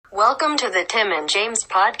Welcome to the Tim and James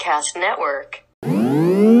Podcast Network.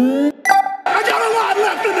 I got a lot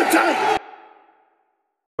left in the tank!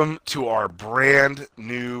 Welcome to our brand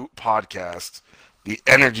new podcast, the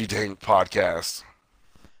Energy Tank Podcast.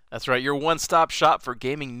 That's right, your one-stop shop for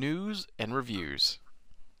gaming news and reviews.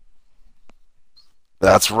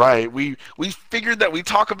 That's right. We figured that we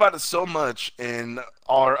talk about it so much in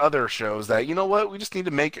our other shows that, you know what, we just need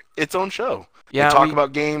to make its own show. Yeah, and talk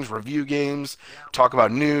about games, review games, talk about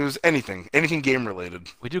news, anything game related.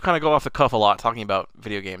 We do kind of go off the cuff a lot talking about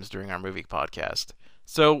video games during our movie podcast.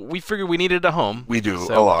 So we figured we needed a home. We do,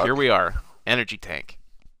 so a lot. Here we are, Energy Tank.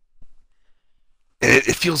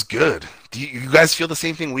 It feels good. Do you guys feel the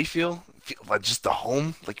same thing we feel? Like just the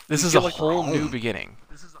home? Like This is a whole new beginning.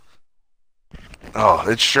 Oh,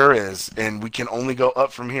 it sure is, and we can only go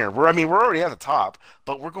up from here. We're already at the top,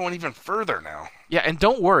 but we're going even further now. Yeah, and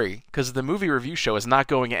don't worry, because the movie review show is not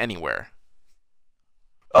going anywhere.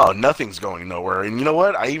 Oh, nothing's going nowhere. And you know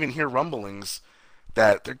what? I even hear rumblings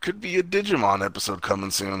that there could be a Digimon episode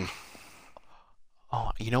coming soon.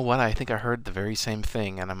 Oh, you know what? I think I heard the very same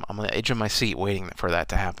thing, and I'm on the edge of my seat waiting for that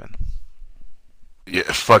to happen.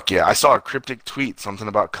 Yeah, fuck yeah. I saw a cryptic tweet, something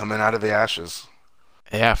about coming out of the ashes.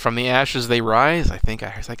 Yeah, from the ashes they rise. I think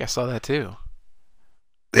I saw that too.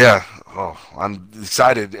 Yeah. Oh, I'm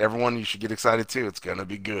excited. Everyone, you should get excited too. It's gonna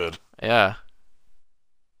be good. Yeah.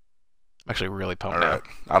 I'm actually really pumped All right.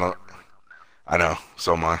 I know.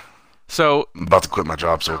 So am I. So I'm about to quit my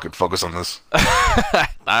job so I can focus on this.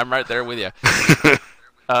 I'm right there with you.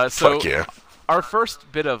 Fuck yeah. Our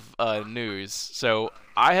first bit of news. So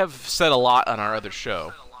I have said a lot on our other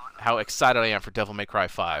show how excited I am for Devil May Cry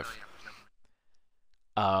 5.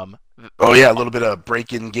 Oh yeah, a little bit of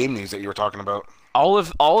break-in game news that you were talking about. All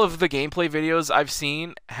of the gameplay videos I've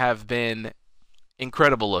seen have been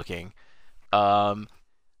incredible looking, and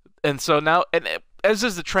so now, and as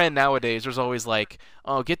is the trend nowadays, there's always like,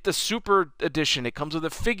 oh, get the Super Edition. It comes with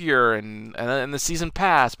a figure and the season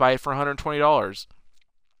pass. Buy it for $120.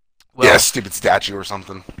 Well, yeah, stupid statue or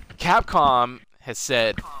something. Capcom has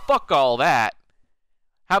said, fuck all that.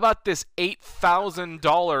 How about this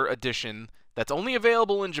 $8,000 edition that's only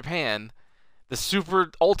available in Japan, the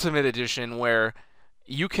Super Ultimate Edition, where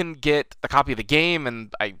you can get a copy of the game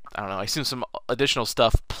and I don't know, I assume some additional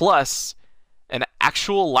stuff, plus an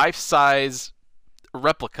actual life-size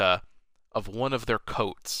replica of one of their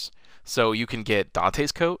coats. So you can get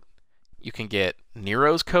Dante's coat, you can get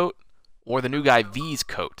Nero's coat, or the new guy V's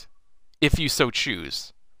coat, if you so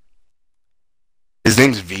choose. His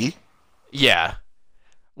name's V? Yeah.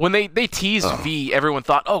 When they teased V, everyone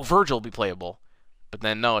thought, oh, Virgil will be playable. But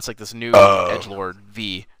then, no, it's like this new edgelord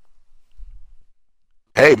V.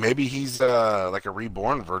 Hey, maybe he's like a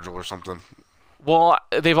reborn Virgil or something. Well,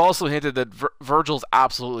 they've also hinted that Virgil's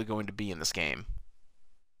absolutely going to be in this game.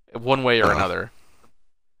 One way or another.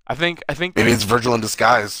 I think maybe it's Virgil in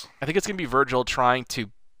disguise. I think it's going to be Virgil trying to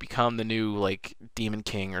become the new, like, Demon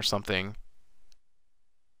King or something.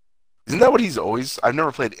 Isn't that what he's always... I've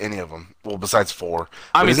never played any of them. Well, besides 4.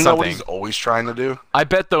 I mean, isn't that what he's always trying to do? I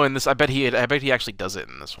bet, though, in this... I bet he actually does it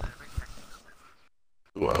in this one.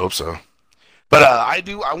 Ooh, I hope so. But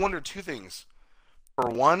I wonder two things. For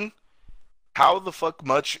one, how the fuck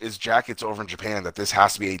much is jackets over in Japan that this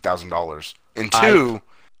has to be $8,000? And two,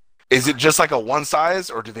 is it just like a one size,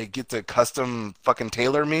 or do they get to custom fucking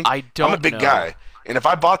tailor me? I don't know. I'm a big guy. And if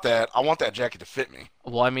I bought that, I want that jacket to fit me.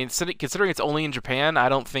 Well, I mean, considering it's only in Japan, I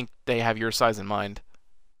don't think they have your size in mind.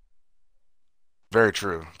 Very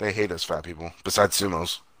true. They hate us fat people, besides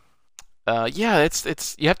sumos. Yeah,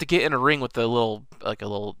 it's you have to get in a ring with a little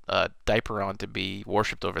diaper on to be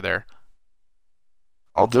worshipped over there.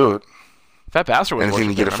 I'll do it. Fat Bastard was anything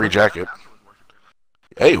to get a free jacket.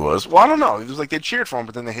 Yeah, he was. Well, I don't know. It was like they cheered for him,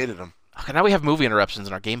 but then they hated him. Okay, now we have movie interruptions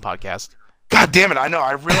in our game podcast. God damn it, I know.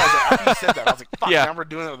 I realized that after you said that. I was like, fuck, Yeah. Now we're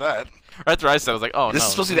doing it with that. That's what I said. I was like, oh, This no.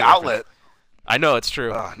 is supposed to be the outlet. I know, it's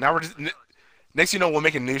true. Now we're just... Next, we'll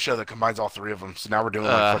make a new show that combines all three of them. So now we're doing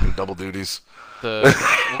like fucking double duties. We'll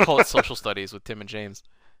call it Social Studies with Tim and James.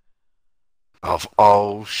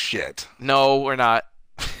 Oh shit. No, we're not.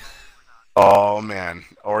 Oh, man.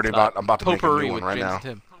 I'm about to make a Potpourri new one with right James now. and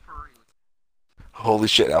Tim. Holy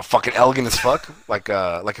shit. Fucking elegant as fuck. like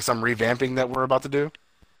some revamping that we're about to do.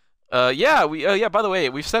 Yeah, by the way,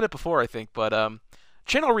 we've said it before, I think, but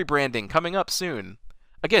channel rebranding coming up soon.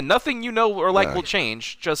 Again, nothing you know or like will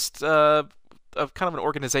change, just kind of an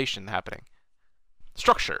organization happening.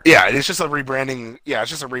 Structure. Yeah, it's just a rebranding. Yeah, it's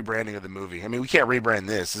just a rebranding of the movie. I mean, we can't rebrand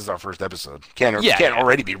this. This is our first episode. Can't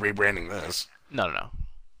already be rebranding this. No.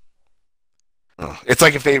 Oh. It's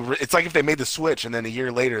like if they made the Switch and then a year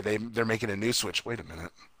later they're making a new Switch. Wait a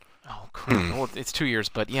minute. Oh crap! Well, it's 2 years,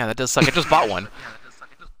 but yeah, that does suck. I just bought one.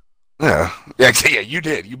 Yeah, you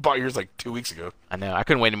did. You bought yours like 2 weeks ago. I know. I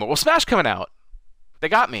couldn't wait anymore. Well, Smash coming out. They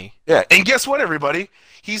got me. Yeah, and guess what, everybody?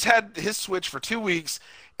 He's had his Switch for 2 weeks,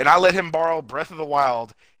 and I let him borrow Breath of the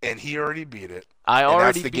Wild, and he already beat it. I And already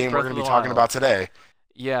that's the beat game Breath we're going of to be the talking Wild. about today,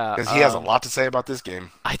 Yeah, because he has a lot to say about this game.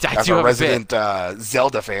 I As do a have resident a bit.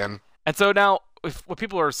 Zelda fan. And so now, if what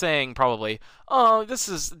people are saying probably, oh, this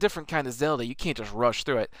is a different kind of Zelda. You can't just rush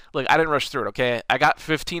through it. Look, I didn't rush through it. Okay, I got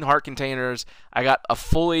 15 heart containers. I got a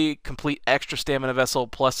fully complete extra stamina vessel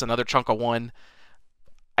plus another chunk of one.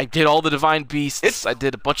 I did all the divine beasts. I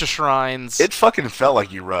did a bunch of shrines. It fucking felt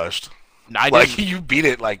like you rushed. I Like, didn't. you beat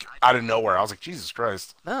it, like, out of nowhere. I was like, Jesus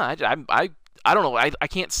Christ. No, I don't know. I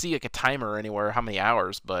can't see like a timer anywhere how many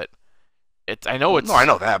hours, but I know it's No, I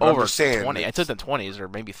know that, but I'm over just saying 20. it's- It's in the 20s or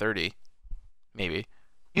maybe 30, maybe.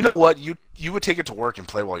 You know what? You would take it to work and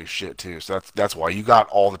play while you shit, too. So that's why. You got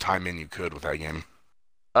all the time in you could with that game.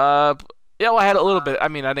 Yeah, well, I had a little bit. I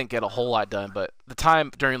mean, I didn't get a whole lot done, but the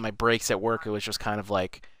time during my breaks at work, it was just kind of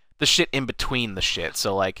like the shit in between the shit.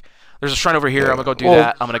 So like, there's a shrine over here. Yeah. I'm gonna go do Well-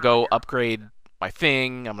 that. I'm gonna go upgrade my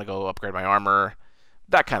thing. I'm gonna go upgrade my armor.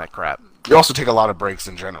 That kind of crap. You also take a lot of breaks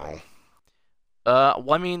in general. Well,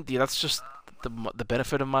 I mean, yeah, that's just the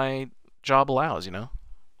benefit of my job allows, you know.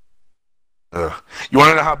 Ugh. You want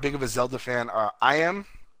to know how big of a Zelda fan I am?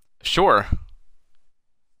 Sure.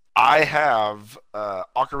 I have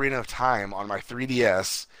Ocarina of Time on my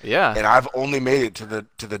 3DS, Yeah. and I've only made it to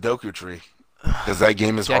the Doku tree because that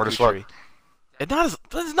game is hard as fuck. Deku Tree.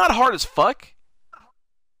 It's not hard as fuck.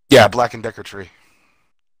 Yeah, Black and Decker tree.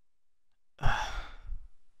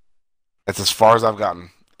 That's as far as I've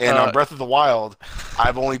gotten. And on Breath of the Wild,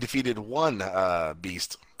 I've only defeated one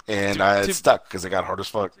beast, and it's stuck because it got hard as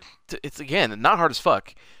fuck. It's again not hard as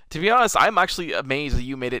fuck. To be honest, I'm actually amazed that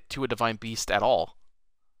you made it to a divine beast at all.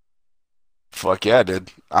 Fuck yeah,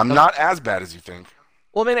 dude. I'm not as bad as you think.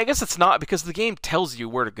 Well, I mean, I guess it's not because the game tells you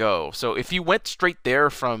where to go. So if you went straight there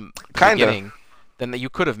from the Kinda. beginning, then you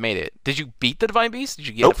could have made it. Did you beat the divine beast? Did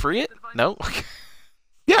you get Nope. it free? It? No.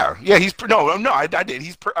 Yeah. No, I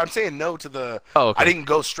did. I'm saying no to the. Oh, okay. I didn't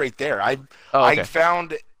go straight there. I Okay.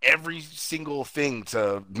 found every single thing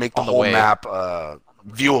to make the On the whole way. map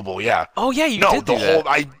viewable. Yeah. Oh yeah, you No, did the do that.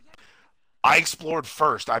 whole. I explored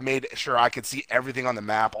first. I made sure I could see everything on the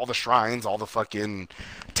map, all the shrines, all the fucking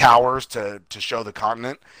towers to show the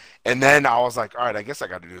continent. And then I was like, all right, I guess I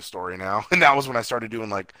got to do a story now. And that was when I started doing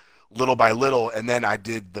like little by little. And then I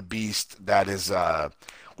did the beast that is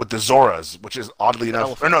with the Zoras, which is oddly enough,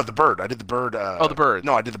 elephant. or no, the bird. I did the bird. The bird.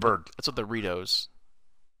 No, I did the bird. That's what the Ritos.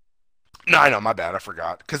 No, I know, my bad. I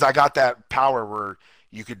forgot because I got that power where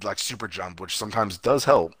you could like super jump, which sometimes does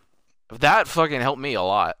help. That fucking helped me a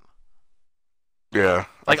lot. Yeah,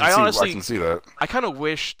 Like, I honestly- can see that. I kind of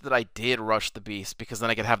wish that I did rush the beast because then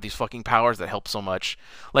I could have these fucking powers that help so much.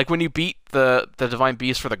 Like when you beat the divine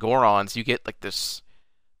beast for the Gorons, you get like this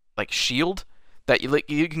like shield that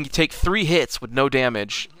you can take 3 hits with no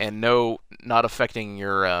damage and not affecting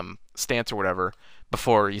your stance or whatever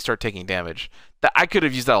before you start taking damage. That I could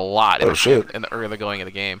have used that a lot in the early going of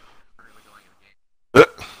the game.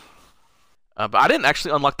 Uh, But I didn't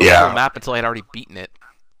actually unlock the Yeah. full map until I had already beaten it.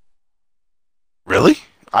 Really?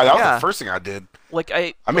 That was Yeah. the first thing I did. Like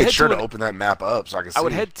I would made head sure to an- open that map up so I could see. I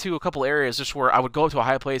would head to a couple areas just where I would go to a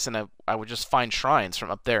high place and I would just find shrines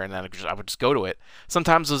from up there and then I would just go to it.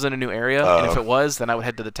 Sometimes it was in a new area, and if it was, then I would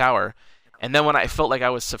head to the tower. And then when I felt like I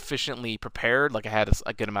was sufficiently prepared, like I had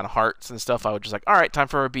a good amount of hearts and stuff, I would just like, all right, time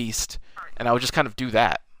for a beast, and I would just kind of do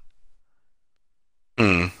that.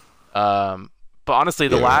 Mm. But honestly,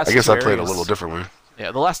 the last I guess two I played a areas- little differently.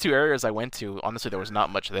 Yeah, the last 2 areas I went to, honestly, there was not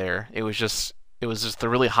much there. It was just the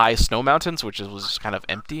really high snow mountains, which was just kind of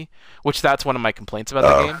empty. Which that's one of my complaints about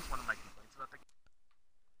the game.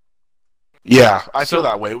 Yeah, I So- feel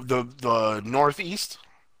that way. The northeast,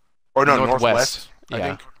 or no, northwest. I Yeah,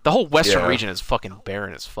 think. the whole western Yeah. region is fucking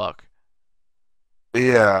barren as fuck.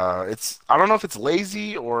 Yeah, I don't know if it's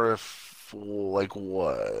lazy or if like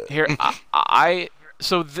what. Here,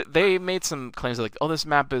 so they made some claims like, oh, this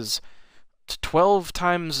map is 12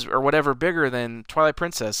 times or whatever bigger than Twilight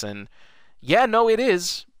Princess, and yeah, no, it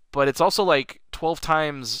is, but it's also like 12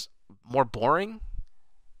 times more boring.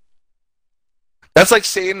 That's like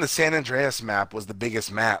saying the San Andreas map was the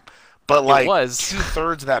biggest map, but like was.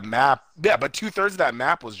 2/3 of that map. Yeah, but 2/3 of that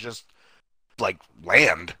map was just like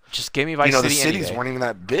land. Just give me Vice The City any cities day. weren't even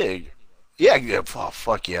that big. Yeah, oh,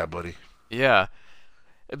 fuck yeah, buddy. Yeah,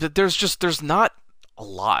 but there's not a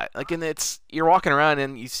lot. Like, and you're walking around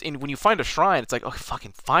and when you find a shrine, it's like, oh,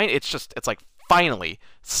 fucking fine. It's like finally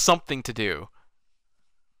something to do.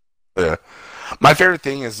 Yeah, My favorite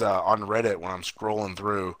thing is on Reddit when I'm scrolling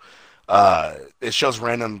through, it shows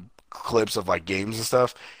random clips of like games and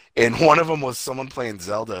stuff, and one of them was someone playing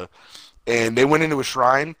Zelda, and they went into a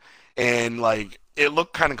shrine, and like it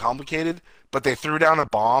looked kind of complicated, but they threw down a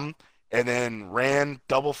bomb and then ran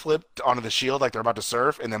double flipped onto the shield like they're about to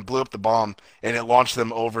surf, and then blew up the bomb, and it launched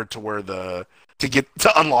them over to where to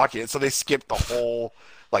unlock it. So they skipped the whole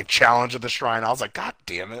like challenge of the shrine. I was like, God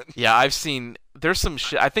damn it! Yeah, I've seen. There's some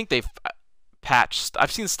shit. I think they've patched.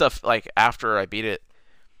 I've seen stuff like after I beat it,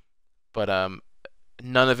 but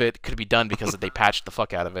none of it could be done because they patched the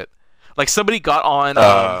fuck out of it. Like somebody got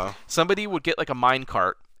on. Somebody would get like a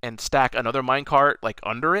minecart and stack another minecart like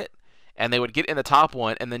under it, and they would get in the top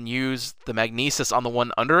one and then use the magnesis on the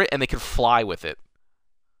one under it, and they could fly with it.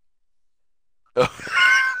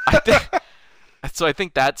 So I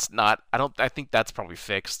think that's not. I think that's probably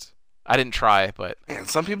fixed. I didn't try, but Man,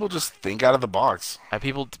 some people just think out of the box.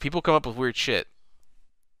 People come up with weird shit.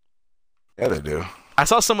 Yeah, they do. I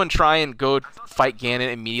saw someone try and go fight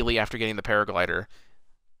Ganon immediately after getting the paraglider.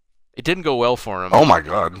 It didn't go well for him. Oh my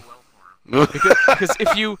god. Because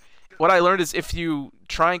what I learned is if you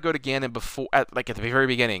try and go to Ganon at the very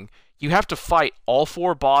beginning, you have to fight all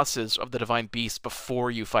 4 bosses of the Divine Beast before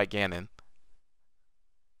you fight Ganon.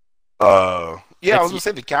 Yeah, I was gonna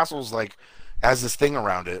say the castle's like has this thing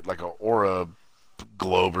around it, like a aura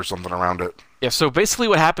globe or something around it. Yeah, so basically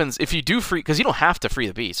what happens if you do free, because you don't have to free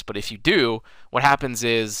the beast, but if you do, what happens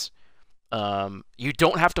is you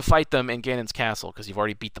don't have to fight them in Ganon's castle because you've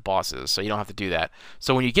already beat the bosses, so you don't have to do that.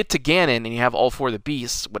 So when you get to Ganon and you have all 4 of the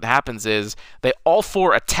beasts, what happens is they all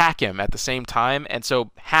 4 attack him at the same time, and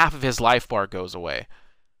so half of his life bar goes away.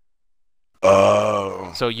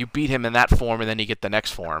 Oh. So you beat him in that form, and then you get the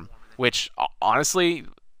next form. Which, honestly,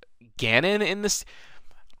 Ganon in this...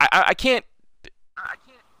 I can't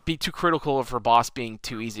be too critical of her boss being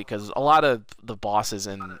too easy, because a lot of the bosses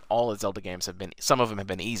in all the Zelda games have been... Some of them have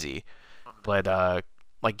been easy. But,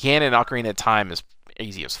 like, Ganon Ocarina of Time is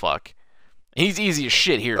easy as fuck. He's easy as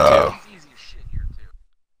shit here, too.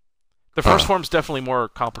 The first form's definitely more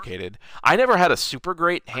complicated. I never had a super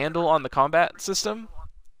great handle on the combat system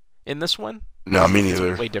in this one. No, me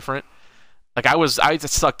neither. It's way different. Like I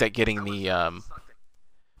just sucked at getting the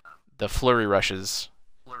flurry rushes.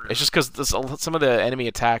 It's just because some of the enemy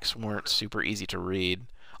attacks weren't super easy to read.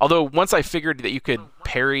 Although once I figured that you could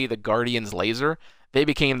parry the Guardian's laser, they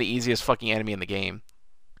became the easiest fucking enemy in the game.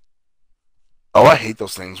 Oh, I hate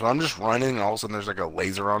those things. When I'm just running and all of a sudden there's like a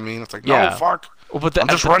laser on me and it's like, no, fuck. Well, but I'm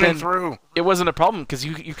just running through. It wasn't a problem because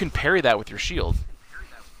you can parry that with your shield.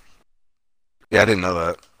 Yeah, I didn't know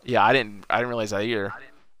that. Yeah, I didn't realize that either.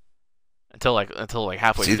 Until like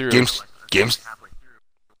halfway through. Game's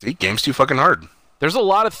too fucking hard. There's a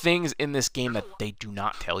lot of things in this game that they do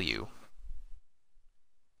not tell you.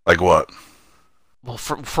 Like what? Well,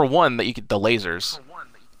 for one, that you get the lasers,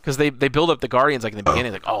 because they build up the Guardians like in the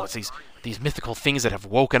beginning, like it's these mythical things that have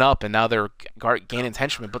woken up and now they're Ganon's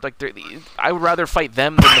henchmen. But like I would rather fight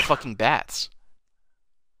them than the fucking bats.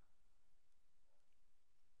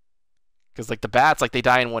 Because like the bats, like they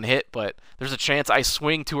die in one hit, but there's a chance I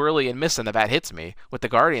swing too early and miss, and the bat hits me. With the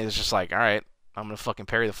Guardian, it's just like, all right, I'm gonna fucking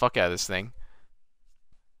parry the fuck out of this thing.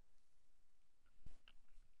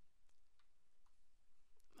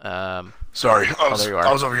 Sorry, there you are.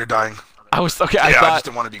 I was over here dying. I was okay. I just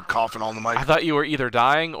didn't want to be coughing on the mic. I thought you were either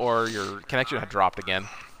dying or your connection had dropped again.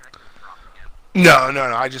 No.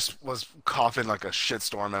 I just was coughing like a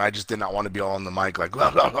shitstorm, and I just did not want to be all on the mic like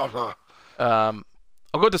blah blah blah blah.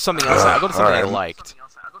 I'll go to something else. I'll go to something I liked.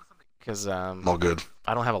 Because all good.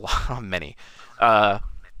 I don't have a lot. I don't have many. I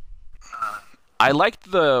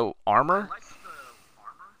liked the armor.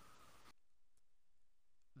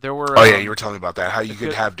 There were. Oh yeah, you were telling me about that. How you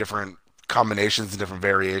could have different combinations and different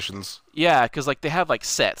variations. Yeah, because like they have like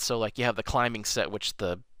sets. So like you have the climbing set, which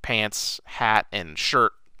the pants, hat, and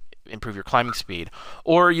shirt improve your climbing speed.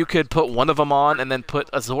 Or you could put one of them on and then put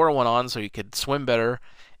a Zora one on, so you could swim better,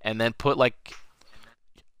 and then put like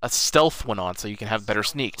a stealth one on so you can have better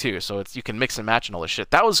sneak too. So you can mix and match and all this shit.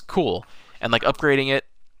 That was cool. And like upgrading it,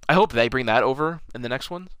 I hope they bring that over in the next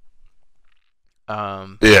one.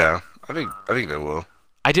 Yeah, I think they will.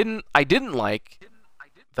 I didn't like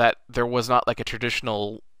that there was not like a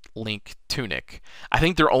traditional Link tunic. I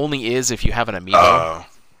think there only is if you have an amiibo.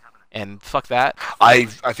 And fuck that. I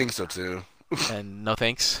think so too. And no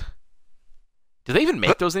thanks. Do they even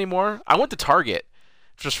make those anymore? I went to Target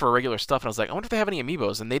just for regular stuff, and I was like, I wonder if they have any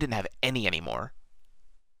amiibos, and they didn't have any anymore.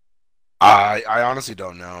 I honestly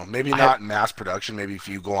don't know. Maybe not in mass production. Maybe if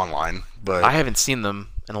you go online, but I haven't seen them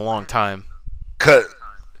in a long time.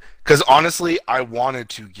 Because honestly, I wanted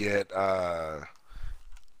to get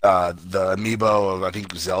the amiibo of I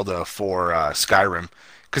think Zelda for Skyrim.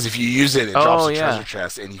 Because if you use it, it drops Oh a yeah, treasure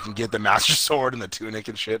chest, and you can get the Master Sword and the tunic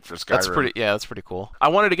and shit for that's Skyrim. pretty. Yeah, that's pretty cool. I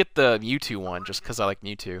wanted to get the Mewtwo one just because I like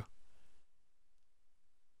Mewtwo.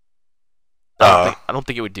 I don't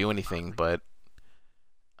think it would do anything, but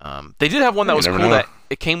they did have one that You was never cool. know. That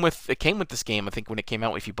it came with this game. I think when it came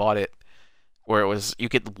out, if you bought it, where it was you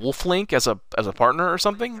get Wolf Link as a partner or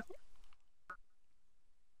something.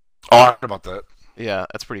 Oh, I heard about that. Yeah,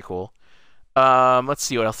 that's pretty cool. Let's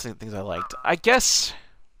see what else things I liked. I guess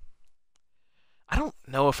I don't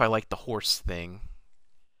know if I like the horse thing.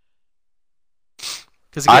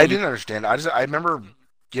 Because I didn't understand. I remember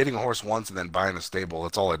getting a horse once and then buying a stable.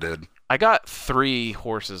 That's all I did. I got 3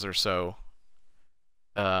 horses or so.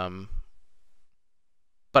 But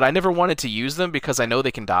I never wanted to use them because I know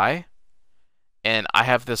they can die. And I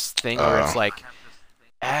have this thing where it's like,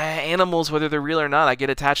 animals, whether they're real or not, I get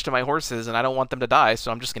attached to my horses and I don't want them to die,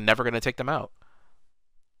 so I'm just never going to take them out.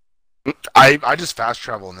 I just fast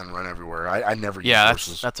travel and then run everywhere. I never use Yeah,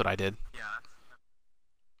 horses. that's what I did.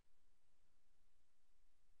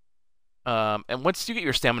 And once you get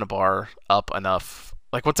your stamina bar up enough,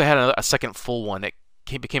 like once I had a second full one, it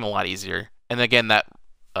became a lot easier. And again, that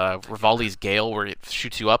Rivali's Gale where it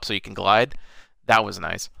shoots you up so you can glide, that was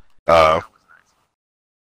nice.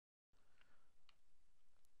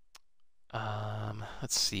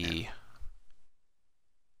 Let's see.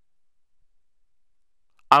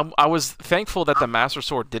 I was thankful that the Master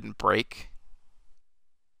Sword didn't break.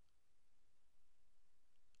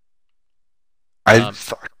 I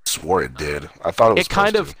swore it did. I thought it was It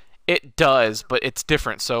kind supposed of it does, but it's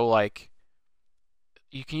different. So like,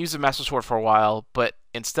 you can use the Master Sword for a while, but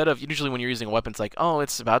instead of usually when you're using a weapon, it's like, oh,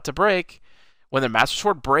 it's about to break. When the Master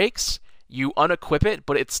Sword breaks, you unequip it,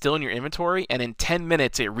 but it's still in your inventory, and in 10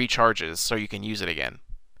 minutes it recharges, so you can use it again.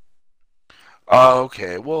 Oh,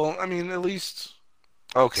 okay. Well, I mean, at least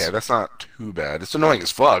okay. That's not too bad. It's annoying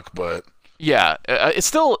as fuck, but Yeah,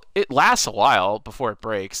 it lasts a while before it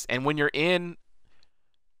breaks, and when you're in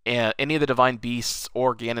any of the Divine Beasts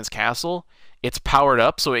or Ganon's castle, it's powered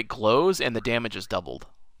up so it glows, and the damage is doubled.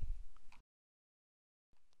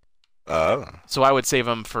 So I would save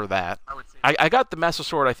them for that. I got the Master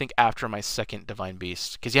Sword, I think, after my second Divine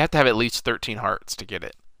Beast, because you have to have at least 13 hearts to get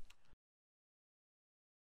it.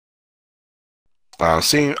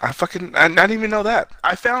 See, I didn't even know that.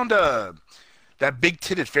 I found that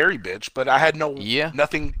big-titted fairy bitch, but I had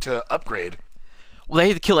nothing to upgrade. Well, they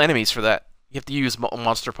had to kill enemies for that. You have to use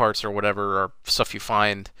monster parts or whatever, or stuff you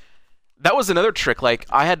find. That was another trick. Like,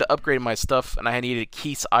 I had to upgrade my stuff, and I needed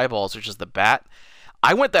Keith's eyeballs, which is the bat.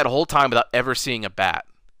 I went that whole time without ever seeing a bat.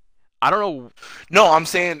 I don't know. No, I'm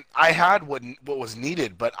saying I had what was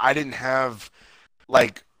needed, but I didn't have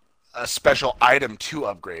like a special item to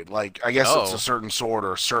upgrade. Like I guess it's a certain sword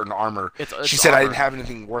or a certain armor. She said I didn't have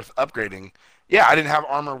anything worth upgrading. Yeah, I didn't have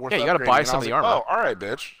armor worth upgrading. Yeah, you gotta buy some of the armor. Oh, all right,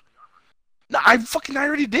 bitch. No, I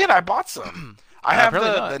already did. I bought some. I have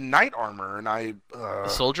the knight armor and the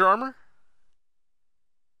soldier armor.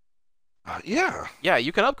 Yeah. Yeah,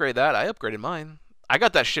 you can upgrade that. I upgraded mine. I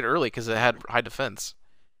got that shit early because it had high defense.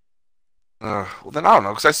 Well, then I don't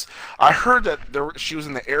know, because I heard that she was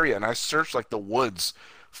in the area, and I searched like the woods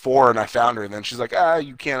for her, and I found her, and then she's like,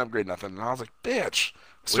 you can't upgrade nothing. And I was like, bitch,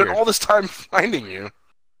 I spent all this time finding you.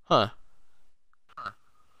 Huh.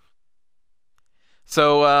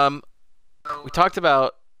 So, we talked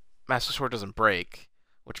about Master Sword doesn't break,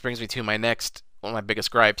 which brings me to one of my biggest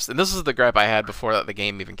gripes, and this is the gripe I had before the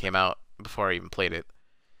game even came out, before I even played it.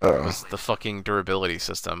 Was the fucking durability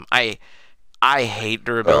system. I hate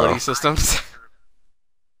durability systems.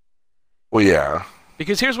 Well, yeah.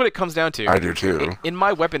 Because here's what it comes down to. I do too. In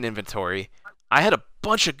my weapon inventory, I had a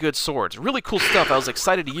bunch of good swords. Really cool stuff I was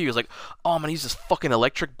excited to use. Like, oh, I'm going to use this fucking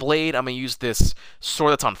electric blade. I'm going to use this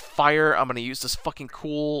sword that's on fire. I'm going to use this fucking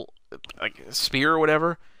cool spear or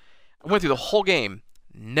whatever. I went through the whole game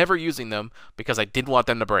never using them because I didn't want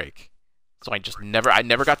them to break. So I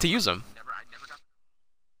never got to use them.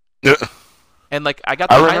 Yeah. And like I got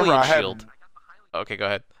the Hylian shield. Okay, go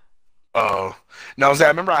ahead. Oh. No, I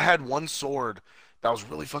remember I had one sword that was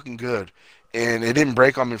really fucking good, and it didn't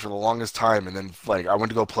break on me for the longest time, and then like I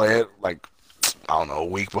went to go play it like I don't know, a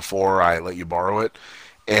week before I let you borrow it,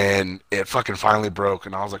 and it fucking finally broke,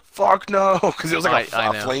 and I was like, fuck no, because it was like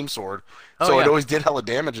a flame sword. So it always did hella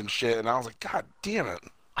damage and shit, and I was like, god damn it.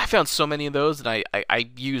 I found so many of those, and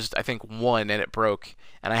I used, I think, one, and it broke.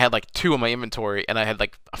 And I had, like, 2 in my inventory, and I had,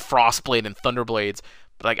 like, a Frostblade and Thunderblades.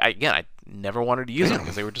 But, like, I never wanted to use them,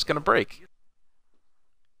 because they were just going to break.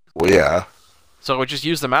 Well, yeah. So I would just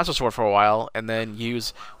use the Master Sword for a while, and then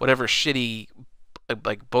use whatever shitty,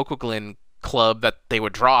 like, Bokoglin club that they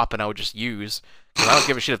would drop and I would just use. Because I don't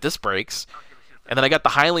give a shit if this breaks. And then I got the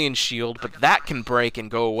Hylian shield, but that can break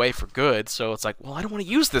and go away for good. So it's like, well, I don't want to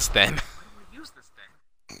use this then.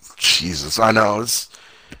 Jesus, I know it's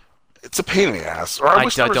a pain in the ass. Or I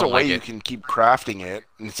wish there was a way like you can keep crafting it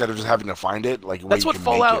instead of just having to find it. Like a way That's you what can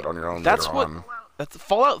Fallout. make it on your own. That's later what. on. That's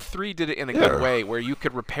Fallout 3 did it in a good way, where you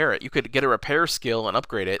could repair it. You could get a repair skill and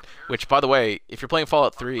upgrade it. Which, by the way, if you're playing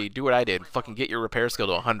Fallout 3, do what I did. Fucking get your repair skill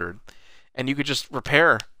to 100, and you could just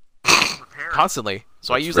repair constantly.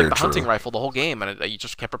 So I used like the hunting rifle the whole game, and you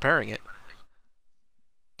just kept repairing it.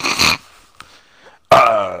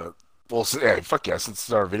 Well, yeah, fuck yeah, since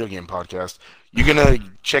it's our video game podcast, you gonna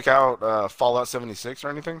check out Fallout 76 or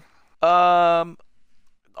anything?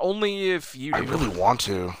 Only if you do. I really want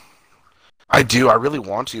to. I do. I really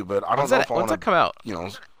want to, but I don't know if I want to. When's that come out?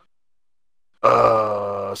 You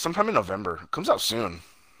know, sometime in November. It comes out soon.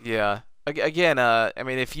 Yeah. Again, I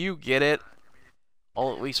mean, if you get it,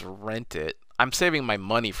 I'll at least rent it. I'm saving my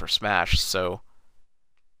money for Smash, so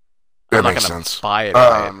I'm not gonna buy it.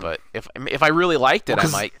 But if I really liked it, I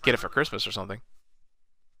might get it for Christmas or something.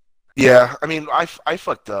 Yeah, I mean, I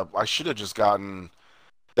fucked up. I should have just gotten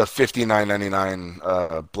the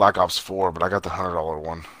 $59.99 Black Ops 4, but I got the $100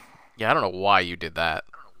 one. Yeah, I don't know why you did that.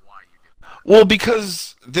 Well,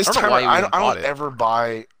 because this time I don't ever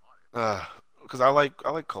buy, because I like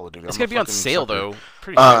Call of Duty. It's gonna be on sale though.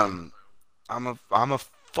 Pretty soon. I'm a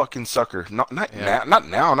fucking sucker. Not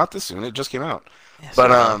now, not this soon. It just came out. Yeah, but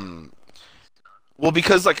well,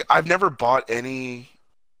 because like I've never bought any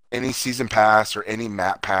season pass or any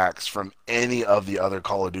map packs from any of the other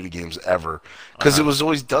Call of Duty games ever, because it was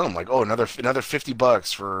always dumb. Like, oh, another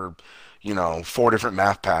 $50 for, you know, 4 different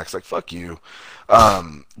map packs. Like, fuck you.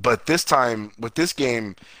 But this time with this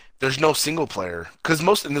game, there's no single player, because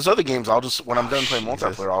in those other games, I'll just, when I'm done playing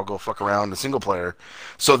multiplayer, I'll go fuck around the single player.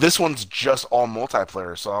 So this one's just all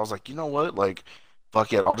multiplayer. So I was like, you know what, like,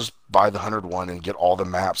 fuck it, I'll just buy the 101 and get all the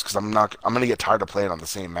maps, because I'm gonna get tired of playing on the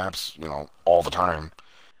same maps, you know, all the time.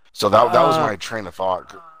 So that was my train of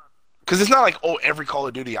thought. Because it's not like, oh, every Call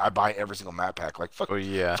of Duty I buy every single map pack. Like, fuck,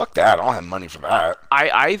 fuck that. I don't have money for that.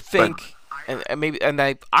 I think,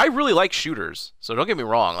 I really like shooters. So don't get me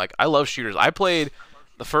wrong. Like, I love shooters. I played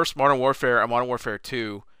the first Modern Warfare and Modern Warfare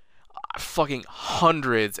 2 fucking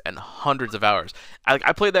hundreds and hundreds of hours.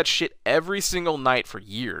 I played that shit every single night for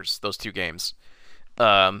years, those 2 games.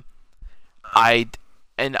 I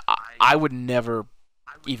would never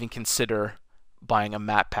even consider buying a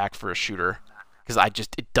map pack for a shooter, because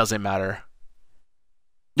it doesn't matter.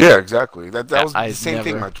 Yeah, exactly. That was the same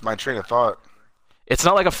thing. My train of thought. It's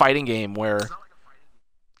not like a fighting game where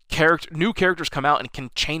new characters come out and can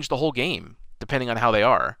change the whole game depending on how they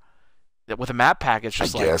are. With a map pack, it's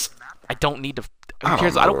just I don't need to. Who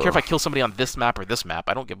cares? I don't care if I kill somebody on this map or this map.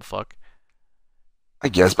 I don't give a fuck. I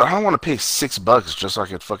guess, but I don't want to pay $6 just so I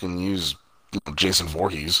could fucking use Jason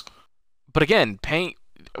Voorhees. But again,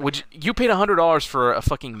 you paid $100 for a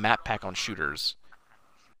fucking map pack on shooters.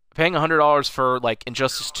 Paying $100 for like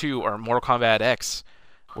Injustice 2 or Mortal Kombat X,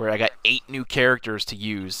 where I got 8 new characters to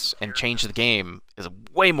use and change the game, is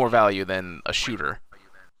way more value than a shooter.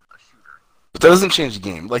 But that doesn't change the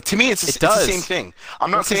game. Like, to me, it's the same thing.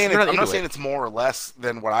 I'm not saying it's more or less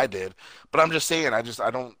than what I did, but I'm just saying I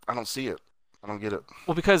don't see it. I don't get it.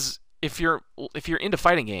 Well, because if you're into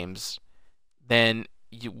fighting games, then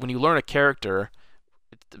when you learn a character,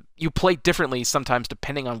 you play differently sometimes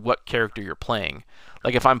depending on what character you're playing.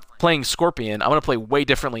 Like, if I'm playing Scorpion, I'm going to play way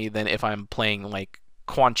differently than if I'm playing, like,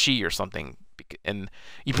 Quan Chi or something. And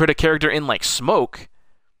you put a character in, like, Smoke,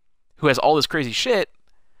 who has all this crazy shit,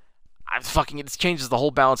 it changes the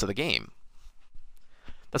whole balance of the game.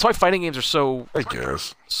 That's why fighting games are so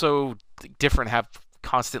different, have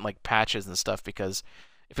constant, like, patches and stuff, because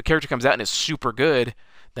if a character comes out and is super good,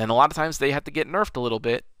 then a lot of times they have to get nerfed a little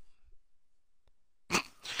bit.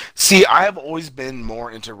 See, I have always been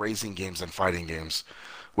more into racing games than fighting games,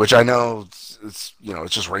 which I know it's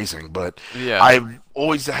just racing, but yeah. I've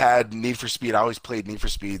always had Need for Speed. I always played Need for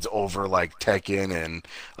Speeds over like Tekken and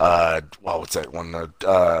what's that one?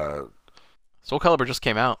 Soul Calibur just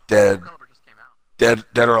came out. Dead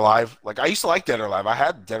or Alive. Like, I used to like Dead or Alive. I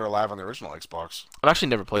had Dead or Alive on the original Xbox. I've actually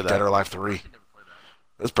never played that. Dead or Alive 3.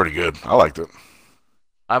 That's pretty good. I liked it.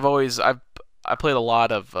 I played a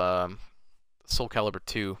lot of Soul Calibur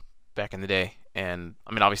 2 back in the day, and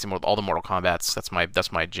I mean, obviously all the Mortal Kombats. That's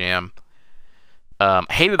my jam.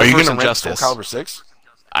 Hated the first Injustice. Soul Calibur 6?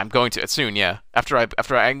 I'm going to soon. Yeah, after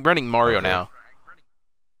I'm running Mario now.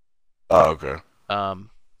 Oh, okay.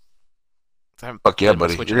 Fuck yeah,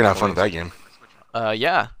 buddy! You're gonna have fun with that game.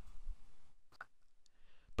 Yeah.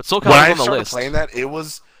 But Soul Calibur's on the list. When I started playing that,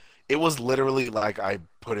 it it was literally like I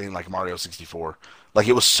put in like Mario 64. Like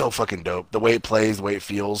it was so fucking dope. The way it plays, the way it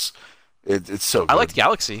feels, it's so I good. liked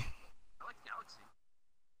Galaxy.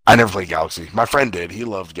 I never played Galaxy. My friend did. He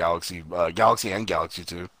loved Galaxy, Galaxy and Galaxy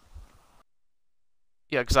 2.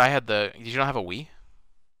 Yeah, because I had the. Did you not have a Wii?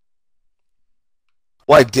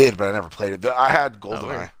 Well, I did, but I never played it. I had weird.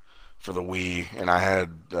 GoldenEye for the Wii, and I had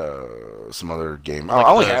some other game. Like I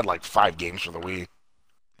only the- had like 5 games for the Wii.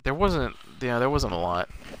 There wasn't. Yeah, there wasn't a lot.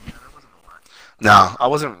 No, I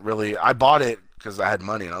wasn't really. I bought it because I had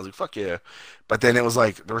money, and I was like, "Fuck yeah!" But then it was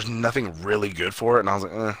like there was nothing really good for it, and I was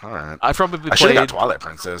like, all right. I probably I should have got played. Twilight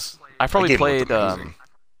Princess. I probably That game looked played amazing.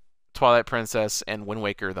 Twilight Princess and Wind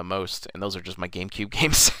Waker the most, and those are just my GameCube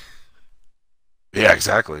games. Yeah,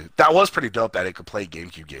 exactly. That was pretty dope that it could play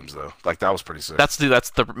GameCube games though. Like that was pretty sick. That's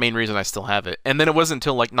the main reason I still have it. And then it wasn't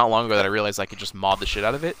until like not long ago that I realized I could just mod the shit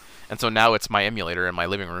out of it, and so now it's my emulator in my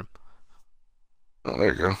living room. Oh,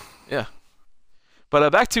 there you go. Yeah. But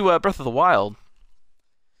back to Breath of the Wild.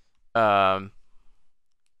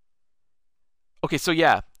 Okay, so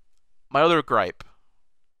yeah, my other gripe.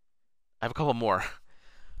 I have a couple more.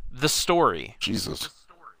 The story. Jesus.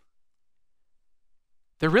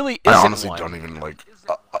 There really I isn't honestly one. don't even like.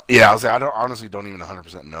 Yeah, I was like, honestly don't even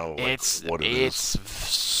 100% know like, It's what it is.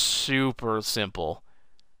 super simple.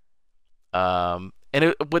 But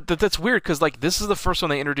that's weird because like this is the first one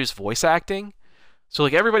they introduced voice acting, so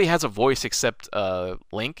like everybody has a voice except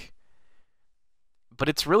Link. But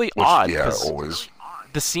it's really Which, odd yeah, because always.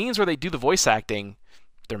 the scenes where they do the voice acting,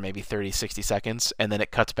 they're maybe 30, 60 seconds, and then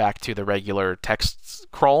it cuts back to the regular text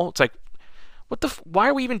crawl. It's like, what the? Why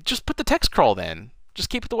are we even just put the text crawl then? Just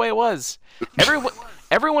keep it the way it was.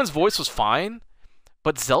 Everyone's voice was fine,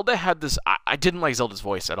 but Zelda had this. I didn't like Zelda's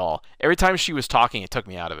voice at all. Every time she was talking, it took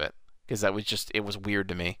me out of it because it was weird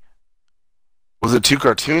to me. Was it too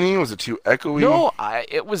cartoony? Was it too echoey? No, I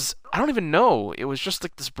don't even know. It was just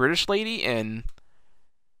like this British lady, and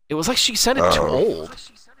it was like she sounded too Oh. old.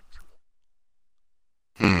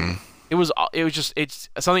 Hmm. It was just it's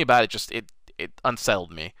something about it it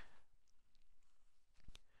unsettled me.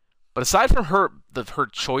 But aside from her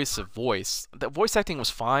choice of voice, the voice acting was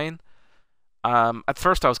fine. At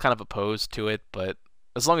first I was kind of opposed to it, but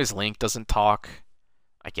as long as Link doesn't talk,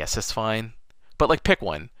 I guess it's fine. But like pick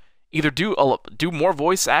one. Either do more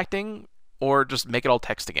voice acting or just make it all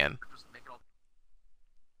text again.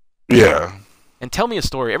 Yeah. And tell me a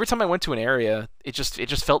story. Every time I went to an area, it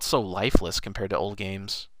just felt so lifeless compared to old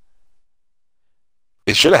games.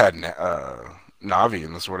 It should have had Navi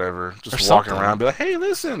in this or whatever. Just Or walking something. around, be like, "Hey,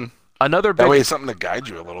 listen." Another That way, big it's something to guide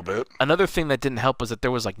you a little bit. Another thing that didn't help was that there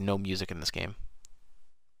was like no music in this game.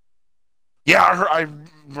 Yeah, I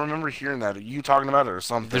remember hearing that. You talking about it or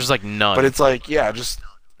something? There's like none. But it's like, yeah, it's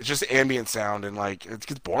just ambient sound, and like it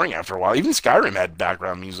gets boring after a while. Even Skyrim had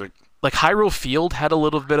background music. Like Hyrule Field had a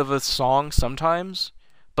little bit of a song sometimes,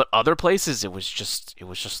 but other places it was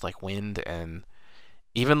just like wind, and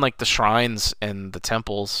even like the shrines and the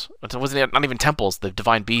temples. It wasn't not even temples. The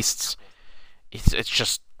divine beasts. It's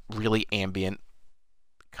just really ambient,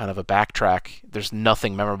 kind of a backtrack. There's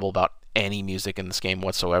nothing memorable about any music in this game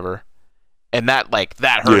whatsoever, and that hurts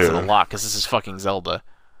it a Yeah. lot because this is fucking Zelda.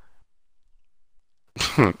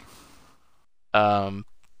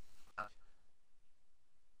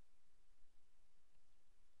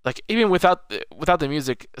 Like even without the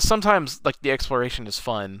music, sometimes like the exploration is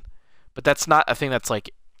fun, but that's not a thing that's like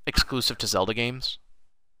exclusive to Zelda games.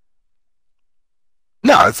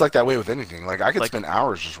 No, it's like that way with anything. Like I could Like- spend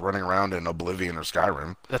hours just running around in Oblivion or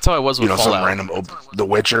Skyrim. That's how I was with Some Fallout. random The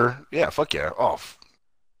Witcher. Yeah, fuck yeah. Oh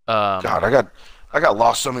Um, God, I got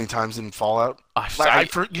lost so many times in Fallout.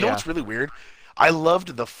 Like, you know yeah. what's really weird? I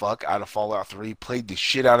loved the fuck out of Fallout 3. Played the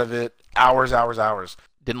shit out of it. Hours.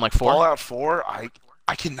 Didn't like 4? Fallout 4,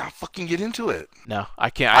 I cannot fucking get into it. No, I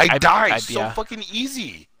can't. I die so yeah. fucking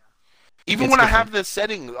easy. Even It's when I different. have the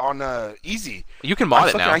setting on easy, You can mod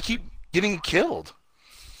it now. I keep getting killed.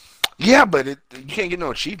 Yeah, but you can't get no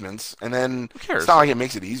achievements, and then Who cares? it's not like it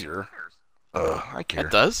makes it easier. I care.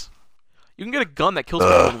 It does. You can get a gun that kills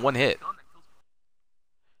people in one hit.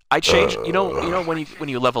 I changed. You know when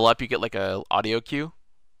you level up, you get like a audio cue.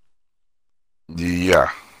 Yeah.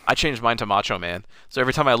 I changed mine to Macho Man. So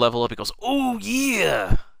every time I level up, it goes, "Oh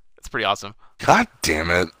yeah!" It's pretty awesome. God damn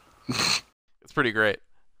it. It's pretty great.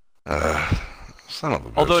 Son of a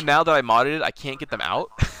bitch. Although now that I modded it, I can't get them out.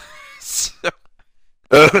 So-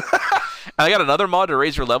 and I got another mod to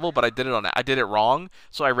raise your level, but I did it wrong.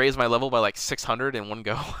 So I raised my level by like 600 in one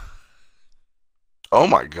go. Oh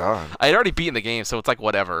my god. I had already beaten the game, so it's like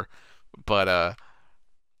whatever. But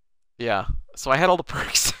yeah. So I had all the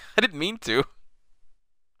perks. I didn't mean to,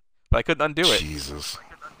 but I couldn't undo it. Jesus.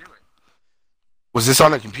 Was this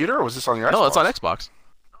on a computer or was this on your Xbox? No, it's on Xbox.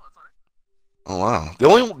 Oh wow. The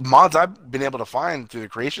only mods I've been able to find through the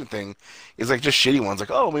creation thing is like just shitty ones.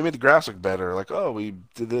 Like, oh, we made the graphics look better. Like, oh, we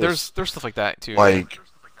did this. There's stuff like that too. Like,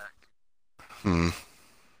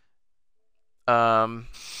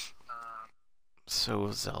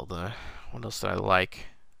 So Zelda. What else did I like?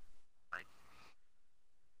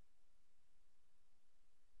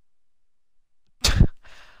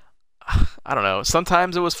 I don't know.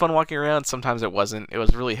 Sometimes it was fun walking around. Sometimes it wasn't. It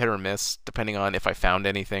was really hit or miss, depending on if I found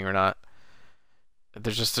anything or not.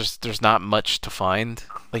 There's not much to find.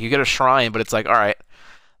 Like you get a shrine, but it's like, all right,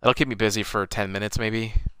 that'll keep me busy for 10 minutes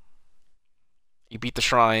maybe. You beat the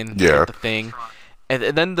shrine, you get the thing, and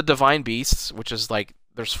then the divine beasts, which is like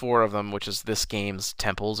there's 4 of them, which is this game's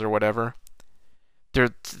temples or whatever. They're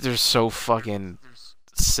so fucking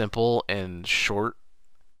simple and short.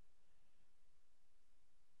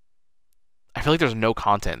 I feel like there's no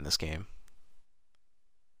content in this game.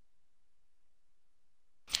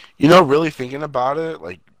 You know, really thinking about it,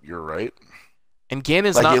 like you're right. And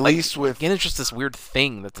Ganon's like, not at like least with Ganon's just this weird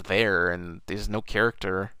thing that's there, and there's no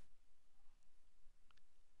character.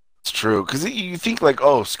 it's true because you think like,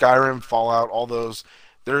 oh, Skyrim, Fallout, all those.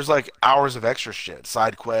 There's like hours of extra shit,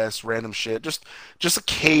 side quests, random shit, just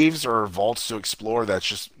caves or vaults to explore. That's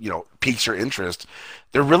just piques your interest.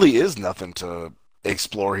 There really is nothing to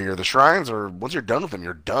explore here. The shrines are once you're done with them,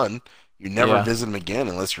 you're done. You never visit them again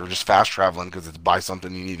unless you're just fast traveling because it's by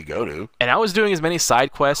something you need to go to. And I was doing as many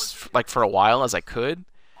side quests like for a while as I could,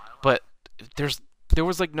 but there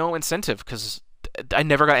was like no incentive because I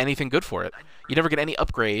never got anything good for it. You never get any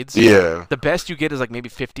upgrades. Yeah. The best you get is like maybe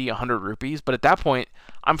 50, 100 rupees, but at that point,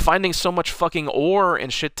 I'm finding so much fucking ore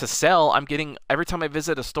and shit to sell. I'm getting every time I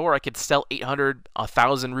visit a store, I could sell 800,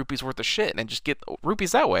 1,000 rupees worth of shit and just get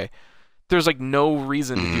rupees that way. There's like no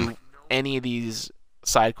reason to do any of these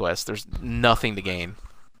side quests. There's nothing to gain.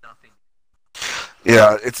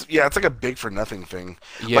 Yeah, it's like a big for nothing thing.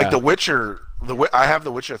 Yeah. Like The Witcher, I have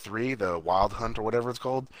The Witcher 3, the Wild Hunt or whatever it's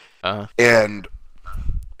called. And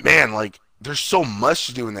man, like there's so much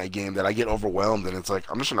to do in that game that I get overwhelmed and it's like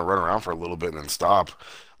I'm just gonna run around for a little bit and then stop.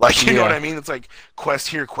 Like you know what I mean? It's like quest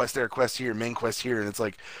here, quest there, quest here, main quest here, and it's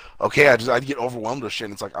like okay, I get overwhelmed with shit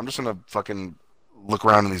and it's like I'm just gonna fucking look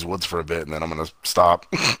around in these woods for a bit and then I'm gonna stop.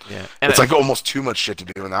 Yeah. And it's like almost too much shit to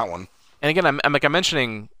do in that one. And again, I'm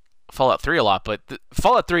mentioning Fallout 3 a lot, but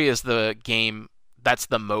Fallout 3 is the game that's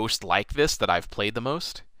the most like this that I've played the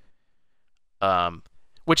most. When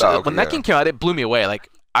that game came out, it blew me away. Like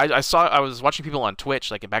I was watching people on Twitch,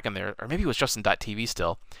 like back in there, or maybe it was Justin.tv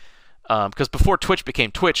still, because before Twitch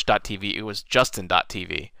became Twitch.tv, it was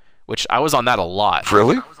Justin.tv, which I was on that a lot.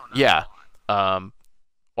 Really? Yeah.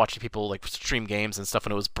 Watching people like stream games and stuff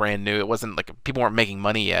when it was brand new. It wasn't like people weren't making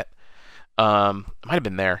money yet. It might have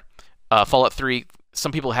been there. Fallout 3.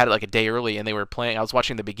 Some people had it like a day early and they were playing. I was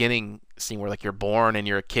watching the beginning scene where like you're born and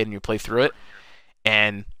you're a kid and you play through it,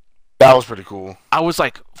 and that was pretty cool. I was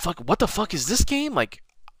like, "Fuck! What the fuck is this game?" Like,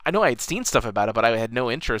 I know I had seen stuff about it, but I had no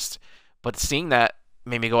interest. But seeing that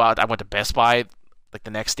made me go out. I went to Best Buy like the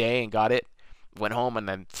next day and got it. Went home and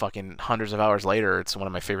then fucking hundreds of hours later, it's one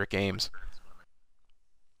of my favorite games.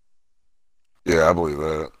 Yeah, I believe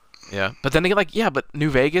that. Yeah, but then again, like, yeah, but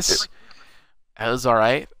New Vegas, it was all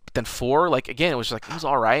right. But then 4, like, again, it was like, it was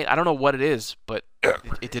all right. I don't know what it is, but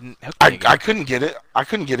it didn't hook me. I couldn't get it. I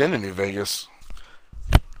couldn't get into New Vegas.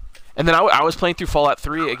 And then I was playing through Fallout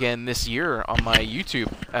 3 again this year on my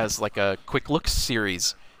YouTube as like a quick look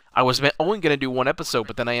series. I was only going to do 1 episode,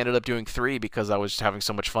 but then I ended up doing 3 because I was just having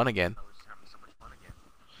so much fun again.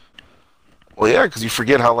 Well, yeah, because you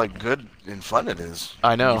forget how like good and fun it is.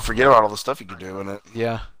 I know. You forget about all the stuff you can do in it.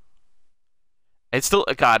 Yeah. It's still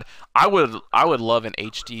God. I would love an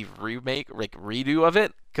HD remake, like redo of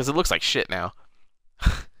it, because it looks like shit now.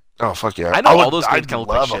 Oh fuck yeah! I know all those games can look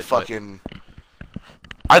like shit.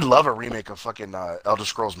 I'd love a remake of fucking Elder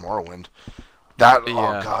Scrolls Morrowind.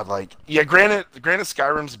 Oh god, like granted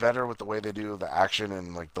Skyrim's better with the way they do the action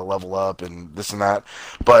and like the level up and this and that,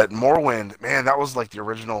 but Morrowind, man, that was like the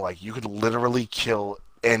original. Like you could literally kill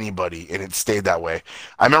anybody and it stayed that way.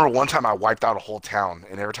 I remember one time I wiped out a whole town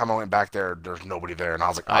and every time I went back there's nobody there and I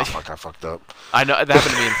was like, oh fuck, I fucked up. I know that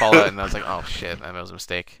happened to me in Fallout and I was like, oh shit, that was a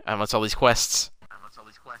mistake. I must all these quests.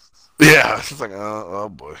 Yeah, it's like oh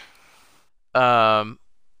boy. But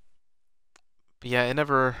yeah,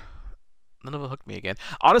 none of it hooked me again.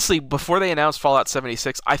 Honestly, before they announced Fallout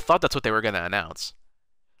 76, I thought that's what they were going to announce.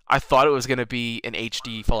 I thought it was going to be an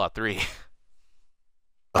HD Fallout 3.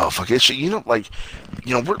 Oh fuck it!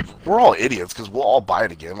 We're all idiots because we'll all buy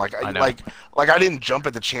it again. Like I didn't jump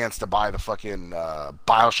at the chance to buy the fucking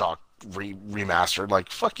BioShock remastered. Like,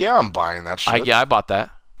 fuck yeah, I'm buying that shit. I bought that.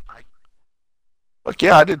 Fuck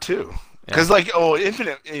yeah, I did too. Yeah. Because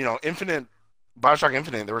Infinite, Bioshock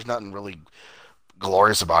Infinite, there was nothing really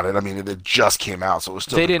glorious about it. I mean, it just came out, so it was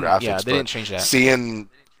still They good didn't. graphics. Yeah, they but didn't change that.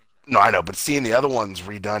 No, I know, but seeing the other ones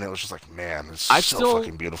redone, it was just like, man, it's so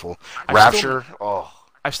fucking beautiful. I've Rapture,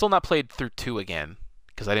 I've still not played through 2 again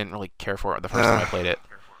because I didn't really care for it the first time I played it.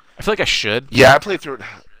 I feel like I should. Yeah, I played through it.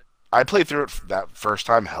 That first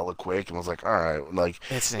time hella quick and was like, all right, like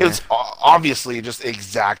it was obviously just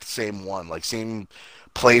exact same one, like same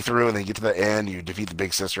playthrough, and then you get to the end, you defeat the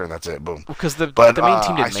big sister, and that's it. Boom. Because the I main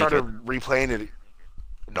team didn't make it. started replaying it.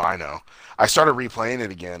 No, I know. I started replaying it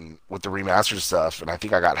again with the remastered stuff, and I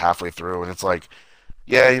think I got halfway through, and it's like,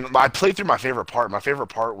 yeah, I played through my favorite part. My favorite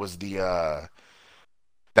part was the oh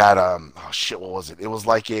shit, what was it? It was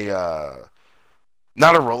like a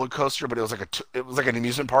not a roller coaster, but it was like an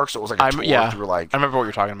amusement park, so it was like a tour through like. I remember what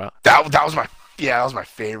you're talking about. That was my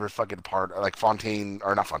favorite fucking part. Like Fontaine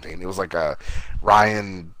or not Fontaine. It was like a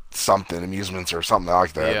Ryan something amusements or something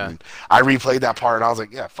like that. Yeah. And I replayed that part and I was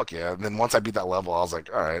like, yeah, fuck yeah. And then once I beat that level, I was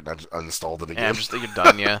like, all right, and I just uninstalled it again. Yeah, I'm just thinking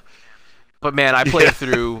done. Yeah. But man, I played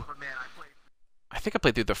through. I think I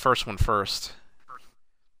played through the first one first,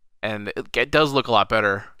 and it does look a lot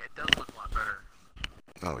better.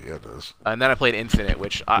 Oh yeah, it does. And then I played Infinite,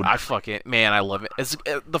 which I fucking man, I love it. It's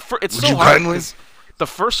Would so you hard. kindly? 'Cause the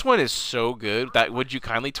first one is so good. That Would You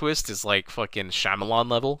Kindly twist is like fucking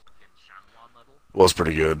Shyamalan level. Was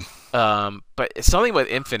pretty good. But it's something with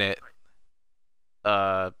Infinite.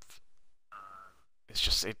 It's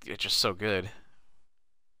just so good.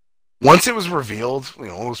 Once it was revealed,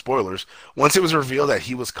 no spoilers. Once it was revealed that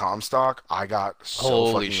he was Comstock, I got so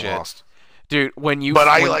Holy fucking shit. lost. Dude,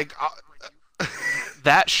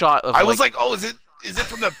 that shot of I was like, oh, is it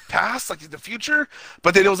from the past, like the future?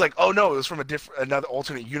 But then it was like, oh no, it was from another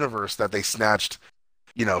alternate universe that they snatched.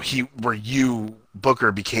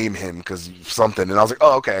 Booker became him because something, and I was like,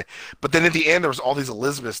 oh okay. But then at the end, there was all these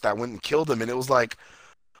Elizabeths that went and killed him, and it was like,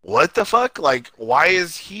 what the fuck? Like, why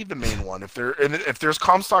is he the main one? If there's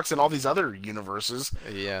Comstocks in all these other universes,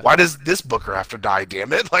 yeah. Why does this Booker have to die?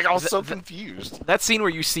 Damn it! Like I was so confused. That scene where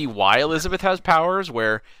you see why Elizabeth has powers,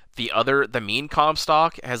 where the mean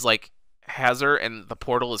Comstock has her, and the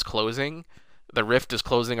portal is closing, the rift is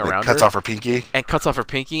closing around her. Cuts off her pinky. And cuts off her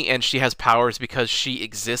pinky, and she has powers because she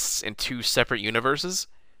exists in 2 separate universes.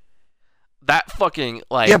 That fucking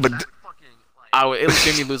like yeah, but it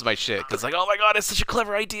made me lose my shit because like, oh my god, it's such a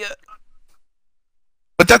clever idea.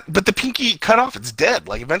 But the pinky cut off, it's dead.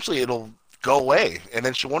 Like eventually it'll go away, and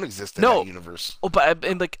then she won't exist in that universe. Oh, but I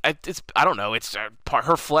don't know. It's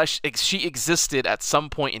her flesh. She existed at some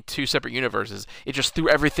point in 2 separate universes. It just threw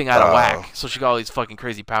everything out of whack, so she got all these fucking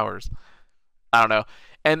crazy powers. I don't know,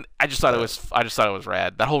 and I just thought it was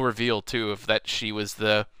rad. That whole reveal too, of that she was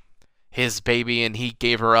his baby, and he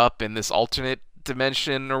gave her up in this alternate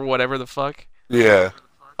dimension or whatever the fuck. Yeah.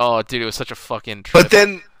 Oh, dude, it was such a fucking trip. But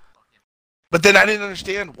then I didn't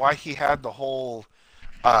understand why he had the whole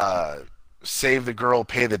save the girl,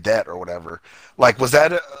 pay the debt or whatever. Like, was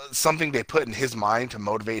that something they put in his mind to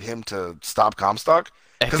motivate him to stop Comstock?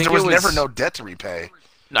 Because there was never no debt to repay.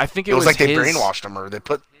 I think it was like they brainwashed him, or they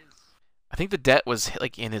put. I think the debt was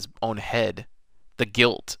like in his own head, the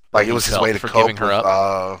guilt. Like it was his way to cope giving her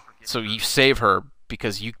up. So you save her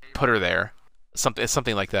because you put her there.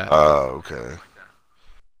 Something like that. Oh, okay.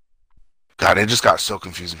 God, it just got so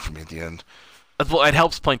confusing for me at the end. Well, it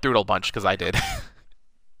helps playing through it a bunch because I did. I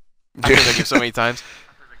played that game so many times.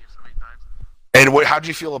 And how'd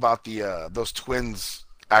you feel about those twins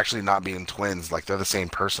actually not being twins? Like they're the same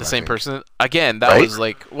person. The same person. Again, that was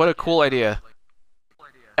like, what a cool idea.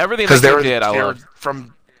 Everything that they did, I loved.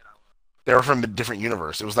 They were from a different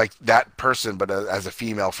universe. It was like that person, but as a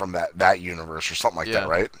female from that universe or something like that,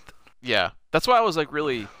 right? Yeah, that's why I was like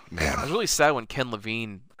really. Man, I was really sad when Ken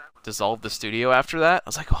Levine dissolved the studio after that. I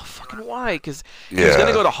was like, oh fucking why? Because he was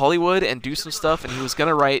gonna go to Hollywood and do some stuff, and he was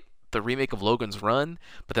gonna write the remake of Logan's Run,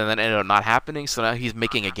 but then that ended up not happening. So now he's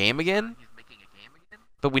making a game again,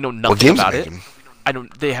 but we know nothing about it. I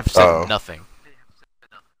don't. They have said nothing.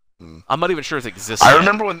 I'm not even sure it exists. I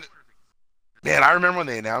remember when they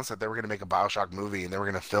announced that they were gonna make a BioShock movie and they were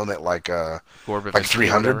gonna film it like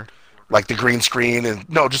 300. Like the green screen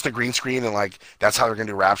just the green screen and like that's how they're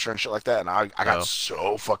gonna do Rapture and shit like that. And I got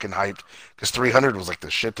so fucking hyped because 300 was like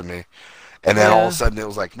the shit to me. And then all of a sudden it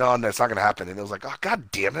was like, no, it's not gonna happen. And it was like, oh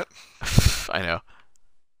god damn it. I know.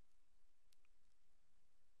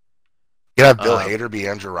 You have Bill Hader be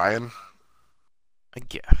Andrew Ryan. I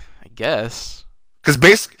guess.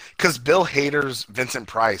 Because Bill Hader's Vincent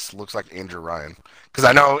Price looks like Andrew Ryan. Because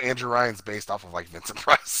I know Andrew Ryan's based off of like Vincent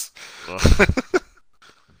Price.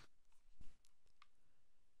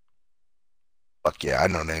 Fuck yeah, I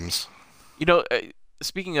know names. You know,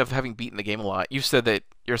 speaking of having beaten the game a lot, you said that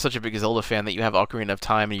you're such a big Zelda fan that you have Ocarina of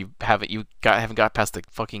Time and haven't got past the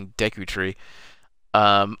fucking Deku Tree.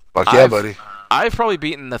 Fuck yeah, buddy. I've probably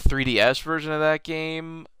beaten the 3DS version of that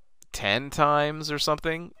game 10 times or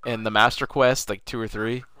something, and the Master Quest like 2 or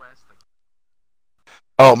 3.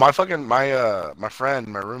 Oh, my friend, my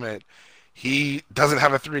roommate, he doesn't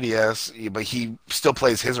have a 3DS, but he still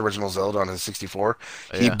plays his original Zelda on his 64.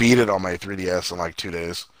 He beat it on my 3DS in like 2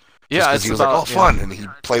 days. Yeah, because he was like, "Oh, fun," and he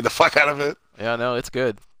played the fuck out of it. Yeah, no, it's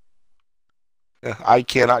good. Yeah, I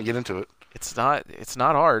cannot get into it. It's not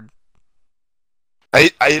hard.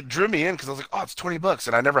 It drew me in because I was like, "Oh, it's $20,"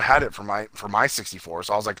 and I never had it for my 64,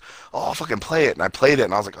 so I was like, "Oh, I'll fucking play it," and I played it,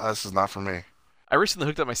 and I was like, "Oh, this is not for me." I recently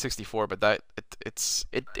hooked up my 64, but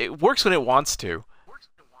it works when it wants to.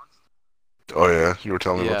 Oh yeah, you were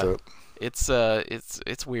telling me about that.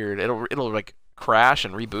 It's weird. It'll like crash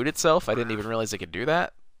and reboot itself. I didn't even realize it could do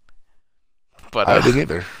that. But I didn't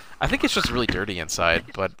either. I think it's just really dirty inside,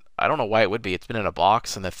 but I don't know why it would be. It's been in a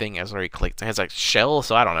box, and the thing has already clicked. It has like shell,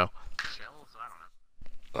 so I don't know.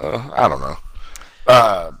 I don't know.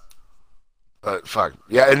 But fuck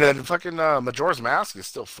yeah, and then fucking Majora's Mask is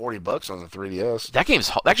still $40 on the 3DS. That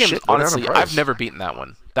game's honestly, I've never beaten that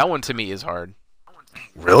one. That one to me is hard.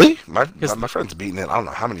 Really? My friend's beaten it. I don't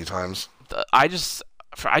know how many times. I just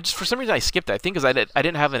for some reason I skipped it. I think because I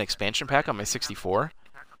didn't have an expansion pack on my 64,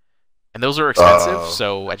 and those are expensive,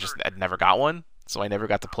 so I'd never got one, so I never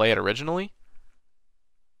got to play it originally.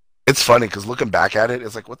 It's funny because looking back at it,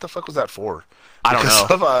 it's like, what the fuck was that for? I don't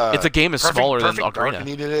know. It's a game is smaller than Ocarina. Dark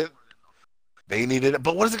needed it. They needed it,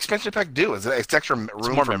 but what does expansion pack do? Is it extra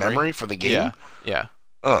room for memory for the game? Yeah.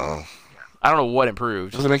 Oh. I don't know what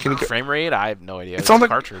improved. Doesn't make any frame rate. I have no idea. It's on the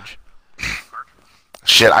cartridge.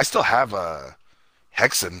 Shit, I still have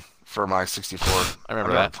Hexen for my 64. I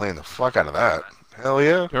remember that. Playing the fuck out of that. Hell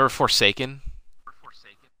yeah. Remember Forsaken?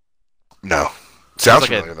 No. Sounds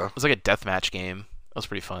familiar though. It was like a deathmatch game. That was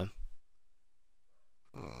pretty fun.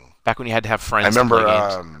 Back when you had to have friends. I remember. To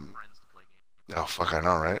play games. Oh fuck, I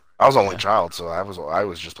know, right? I was only child, so I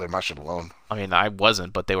was just playing my shit alone. I mean, I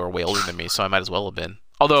wasn't, but they were way older than me, so I might as well have been.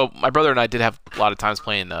 Although my brother and I did have a lot of times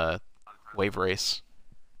playing Wave Race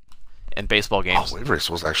and baseball games. Oh, Wave Race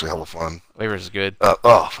was actually hella fun. Wave Race is good.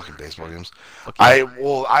 Fucking baseball games. Okay. I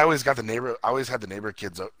always got I always had the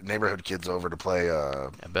neighborhood kids over to play. I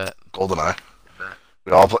bet. GoldenEye.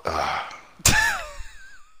 We all play.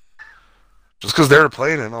 Just because they were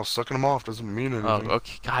playing it and I was sucking them off doesn't mean anything. Oh,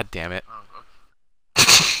 okay. God damn it.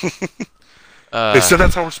 They said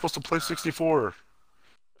that's how we're supposed to play 64.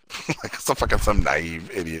 Like some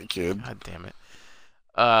naive idiot kid. God damn it.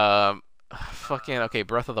 Okay,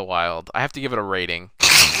 Breath of the Wild. I have to give it a rating.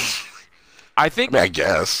 I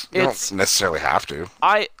guess you don't necessarily have to.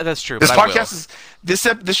 That's true. This but podcast is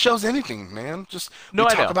this show's anything, man. Just no,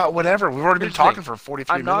 talk about whatever. We've already been talking for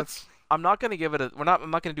 43 minutes. I'm not gonna give it I'm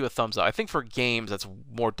not gonna do a thumbs up. I think for games that's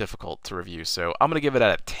more difficult to review, so I'm gonna give it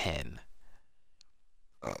at a 10.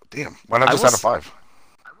 Oh damn! Why not just out of 5?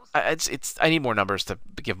 I need more numbers to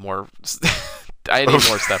give more. I need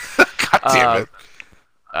more stuff. God damn it!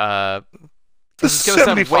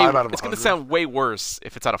 It's gonna sound way worse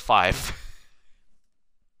if it's out of 5.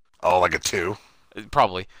 Oh, like a 2?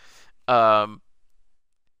 Probably. I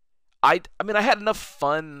mean, I had enough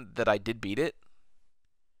fun that I did beat it,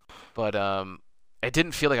 but it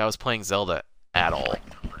didn't feel like I was playing Zelda at all.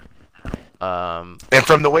 And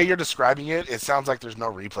from the way you're describing it, it sounds like there's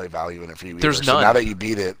no replay value in it for you either. There's none. So now that you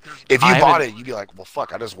beat it, if you bought it, you'd be like, well,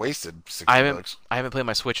 fuck, I just wasted $60. I haven't played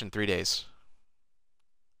my Switch in 3 days.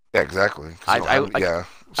 Yeah, exactly. Yeah.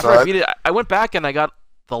 After I beat it, I went back and I got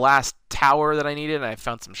the last tower that I needed, and I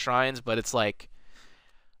found some shrines, but it's like,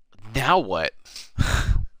 now what?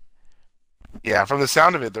 Yeah, from the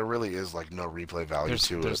sound of it, there really is like no replay value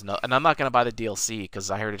to it. No, and I'm not gonna buy the DLC because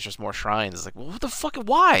I heard it's just more shrines. It's like, well, what the fuck?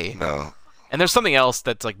 Why? No. And there's something else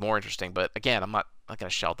that's like more interesting, but again, I'm not gonna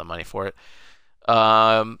shell out the money for it.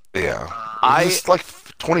 Yeah, it's like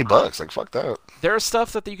 $20. Like fuck that. There's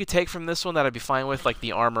stuff that you could take from this one that I'd be fine with, like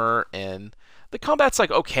the armor and the combat's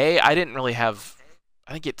like okay. I didn't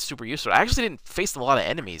get super used to it. I actually didn't face a lot of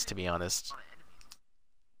enemies, to be honest.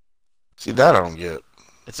 See, that I don't get.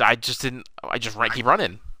 I just keep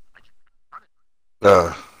running.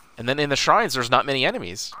 And then in the shrines, there's not many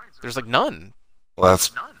enemies. There's like none. Well,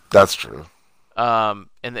 that's true. And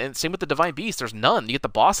same with the Divine Beast. There's none. You get the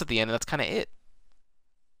boss at the end, and that's kind of it.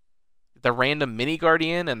 the random mini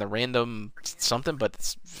Guardian and the random something, but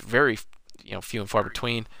it's very few and far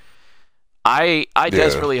between. I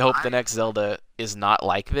desperately hope the next Zelda is not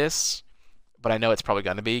like this, but I know it's probably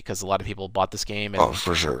going to be because a lot of people bought this game and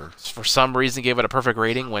for sure. For some reason gave it a perfect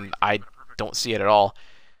rating when I don't see it at all.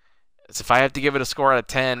 So if I have to give it a score out of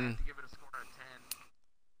 10,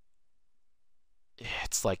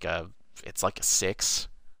 it's like a 6.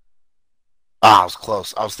 I was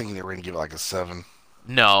close. I was thinking they were going to give it like a 7.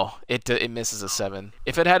 No, it misses a 7.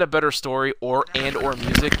 If it had a better story or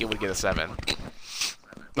music, it would get a 7.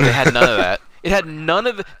 But it had none of that. It had none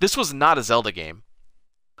of this was not a Zelda game.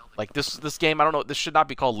 Like this game, I don't know. This should not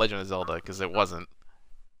be called Legend of Zelda because it wasn't.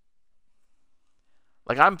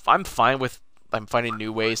 Like I'm fine with finding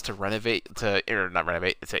new ways to innovate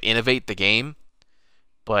the game,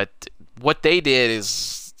 but what they did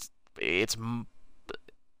is it's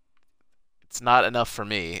not enough for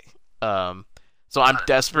me. So I'm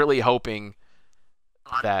desperately hoping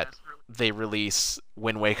that they release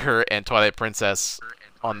Wind Waker and Twilight Princess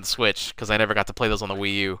on the Switch because I never got to play those on the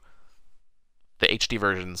Wii U. The HD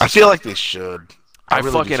versions. I feel like they should. I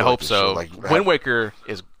really fucking do feel hope like they so. should. Like, Wind Waker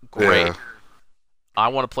is great. Yeah. I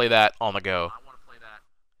want to play that on the go.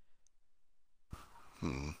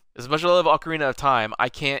 Hmm. As much as I love Ocarina of Time, I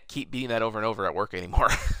can't keep beating that over and over at work anymore.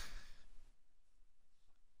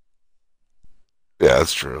 Yeah,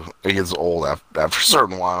 that's true. It gets old after a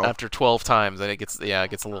certain while. After 12 times, then it gets a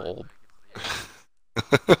little old.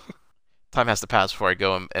 Time has to pass before I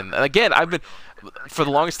go and again, for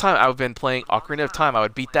the longest time I've been playing Ocarina of Time. I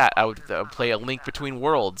would beat that. I would play A Link Between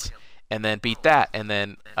Worlds and then beat that, and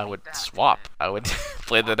then I would swap. I would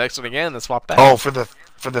play the next one again and then swap that. Oh, for the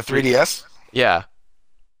 3DS? Yeah.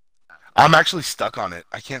 I'm actually stuck on it.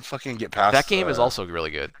 I can't fucking get past that game is also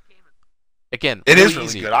really good. Again, it really is really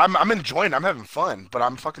easy. good. I'm enjoying it. I'm having fun, but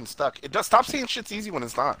I'm fucking stuck. It does stop saying shit's easy when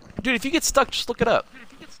it's not. Dude, if you get stuck, just look it up.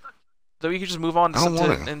 So you can just move on to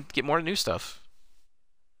something and get more new stuff.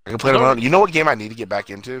 I can play it on. You know what game I need to get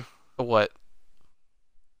back into? What?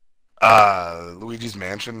 Luigi's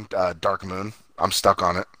Mansion, Dark Moon. I'm stuck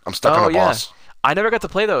on it. I'm stuck on a boss. I never got to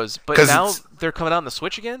play those, but now they're coming out on the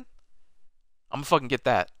Switch again. I'm gonna fucking get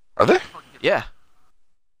that. Are they? Yeah.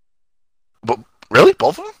 But really,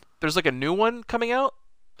 both of them? There's like a new one coming out,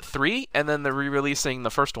 3, and then they're re-releasing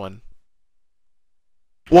the first one.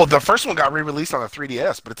 Well, the first one got re-released on the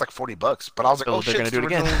 3DS, but it's like $40. But I was like, they're shit, gonna do it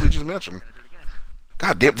again. Luigi's Mansion.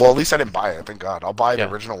 God damn. Well, at least I didn't buy it. Thank God. I'll buy the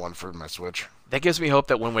original one for my Switch. That gives me hope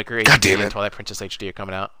that Wind Waker HD and Twilight Princess HD are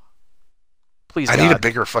coming out. Please, I need a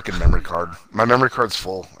bigger fucking memory card. My memory card's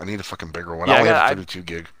full. I need a fucking bigger one. I only have 32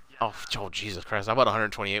 gig. Oh, Jesus Christ! I bought a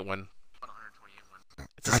 128 one.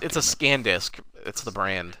 It's a scan disc. It's the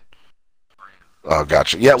brand. Oh,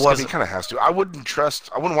 gotcha. Yeah, well, he kind of has to. I wouldn't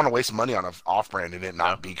want to waste money on an off-brand and it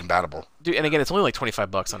not be compatible. Dude, and again, it's only like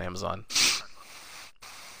 $25 on Amazon.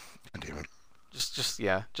 God damn it. Just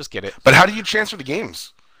get it. But how do you transfer the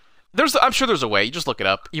games? I'm sure there's a way. You just look it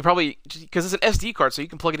up. You probably because it's an SD card, so you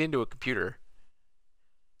can plug it into a computer.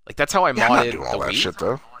 Like that's how I modded I'm not doing all the that Wii. shit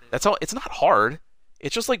though. That's all. It's not hard.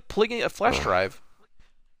 It's just like plugging a flash drive.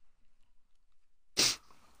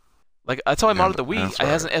 Like that's how I modded the Wii. It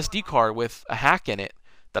has an SD card with a hack in it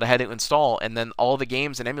that I had to install, and then all the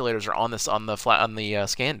games and emulators are on the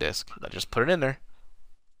scan disk. I just put it in there.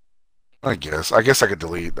 I guess I could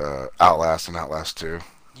delete Outlast and Outlast 2.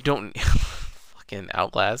 You don't fucking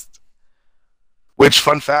Outlast. Which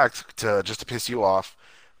fun fact just to piss you off,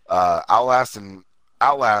 Outlast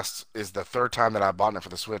is the third time that I bought it for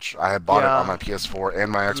the Switch. I had bought it on my PS4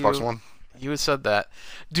 and my Xbox One. You had said that.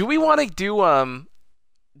 Do we want to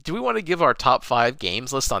give our top 5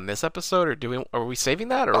 games list on this episode, or are we saving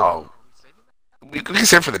that? Or we can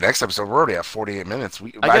save it for the next episode. We're already at 48 minutes.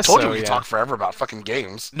 I told you we could talk forever about fucking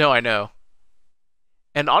games. No, I know.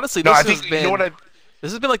 And honestly, this has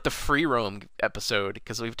been like the free roam episode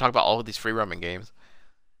because we've talked about all of these free roaming games.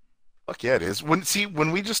 Fuck yeah, it is.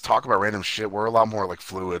 When we just talk about random shit, we're a lot more like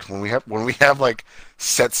fluid. When we have like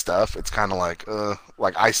set stuff, it's kind of like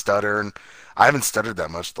I stutter, and I haven't stuttered that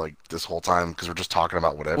much like this whole time because we're just talking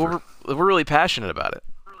about whatever. Well, we're really passionate about it.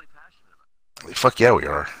 Fuck yeah, we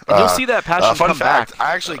are. And you'll see that passion fun come fact, back.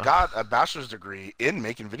 I actually got a bachelor's degree in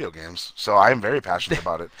making video games, so I am very passionate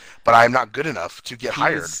about it. But I am not good enough to get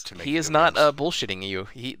hired to make. He is not bullshitting you.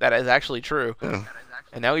 That is actually true. Yeah.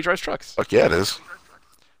 And now he drives trucks. Fuck yeah, it is.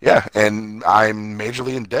 Yeah, and I'm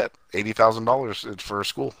majorly in debt, $80,000 for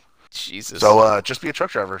school. Jesus. So just be a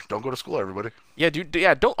truck driver. Don't go to school, everybody. Yeah, dude.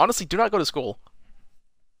 Yeah, do not go to school.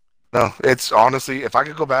 No, it's honestly, if I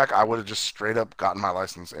could go back, I would have just straight up gotten my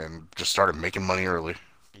license and just started making money early.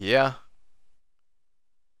 Yeah.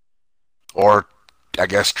 Or I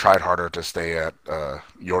guess, tried harder to stay at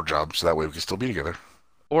your job, so that way we can still be together.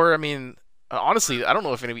 Or I mean, honestly, I don't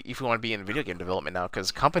know if you want to be in video game development now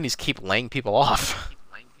because companies keep laying people off.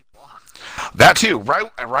 That too,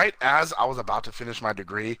 right as I was about to finish my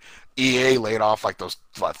degree, EA laid off like those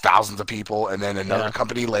thousands of people, and then another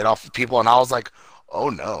company laid off people, and I was like, oh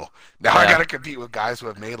no, now I gotta compete with guys who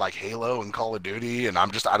have made like Halo and Call of Duty, and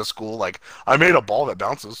I'm just out of school. Like I made a ball that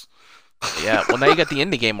bounces. Yeah, well now you got the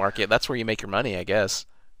indie game market. That's where you make your money, I guess.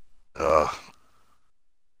 Yeah,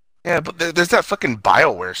 but there's that fucking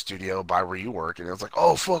BioWare studio by where you work, and it's like,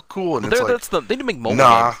 oh fuck, cool, and Well, it's like, they need to make mobile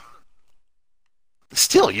nah. games.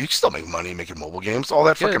 Still, you can still make money making mobile games. All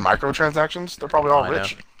that Good. fucking microtransactions, they're probably all I know.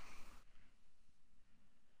 rich.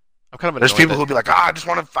 I'm kind of There's annoyed people that- who'll be like,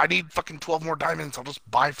 I need fucking 12 more diamonds. I'll just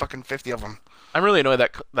buy fucking 50 of them. I'm really annoyed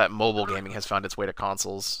that mobile gaming has found its way to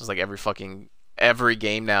consoles. It's like every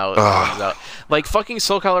game now Ugh. comes out. Like fucking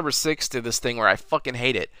Soul Calibur 6 did this thing where I fucking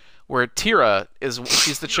hate it. Where Tira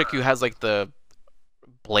she's the chick who has like the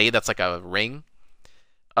blade that's like a ring.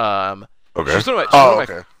 Okay. She's one of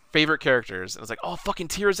my favorite characters. And I was like, oh fucking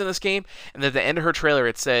Tira's in this game. And then at the end of her trailer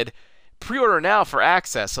it said, pre-order now for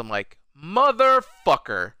access. I'm like,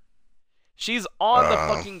 motherfucker. She's on the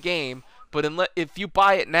fucking game, but if you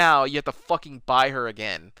buy it now, you have to fucking buy her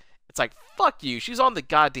again. It's like, fuck you. She's on the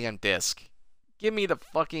goddamn disc. Give me the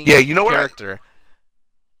fucking character.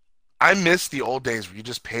 I miss the old days where you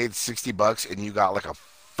just paid $60 and you got like a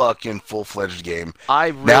fucking full-fledged game.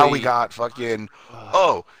 Now we got fucking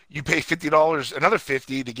you pay $50, another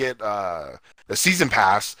 $50 to get the season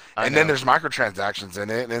pass, and then there's microtransactions in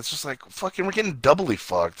it, and it's just like fucking we're getting doubly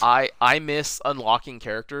fucked. I miss unlocking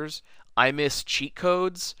characters. I miss cheat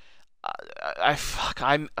codes. I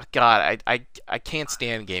can't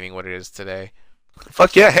stand gaming what it is today.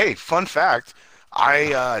 Fuck yeah! Hey, fun fact.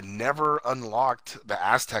 I never unlocked the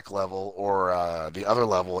Aztec level or the other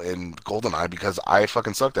level in GoldenEye because I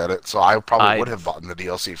fucking sucked at it. So I probably would have bought the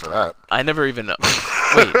DLC for that. I never even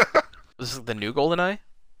wait. This is the new GoldenEye?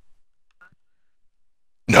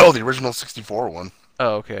 No, the original 64 one.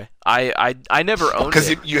 Oh, okay. I never owned it. Because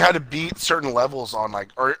you had to beat certain levels on like,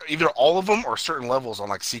 or either all of them or certain levels on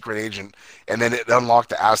like Secret Agent, and then it unlocked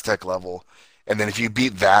the Aztec level. And then if you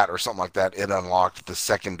beat that or something like that, it unlocked the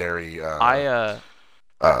secondary other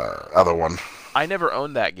one. I never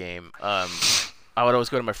owned that game. I would always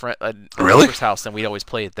go to my Really? house, and we'd always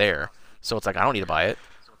play it there. So it's like I don't need to buy it.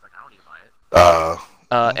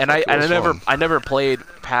 And I never played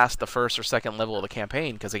past the first or second level of the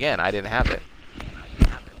campaign because again I didn't have it.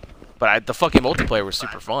 But the fucking multiplayer was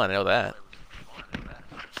super fun. I know that.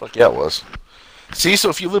 Fuck yeah, it was. See, so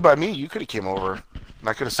if you live by me, you could have came over. And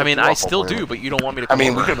I could have. I mean, I still do, but you don't want me to. I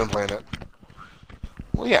mean, over. we could have been playing it.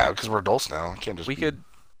 Well, yeah, because we're adults now. Can't just doing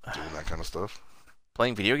that kind of stuff.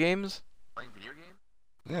 Playing video games.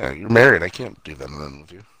 Yeah, you're married. I can't do that then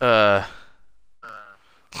with you.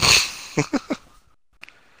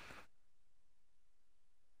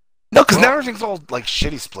 No, because now everything's all like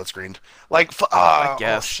shitty split screened. Like, I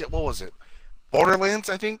guess. Oh, shit, what was it? Borderlands,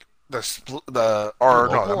 I think. No, that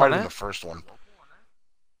might have been the first one.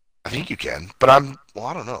 I think you can, but I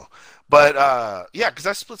don't know. But yeah, because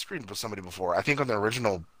I split screened with somebody before. I think on the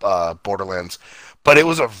original Borderlands, but it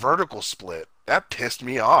was a vertical split. That pissed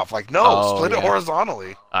me off. Like, no, split it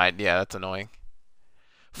horizontally. Yeah, that's annoying.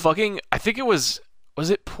 Fucking, I think it was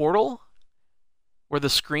it Portal, where the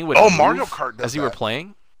screen would move Mario Kart does as you that. were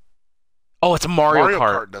playing. Oh, it's a Mario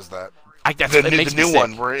Kart. Does that? The new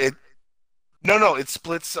one where it. No, it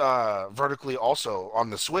splits vertically also on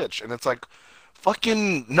the Switch, and it's like,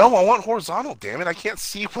 fucking no, I want horizontal. Damn it, I can't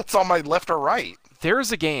see what's on my left or right. There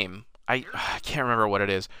is a game I can't remember what it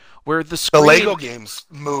is where the screen. The Lego games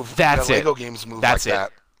move. That's the it. Lego games move That's like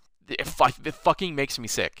it. It fucking makes me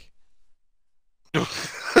sick.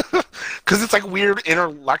 Because it's like weird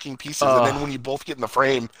interlocking pieces, and then when you both get in the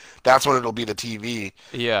frame, that's when it'll be the TV.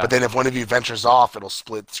 Yeah. But then if one of you ventures off, it'll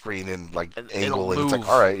split screen and like angle, and it's like,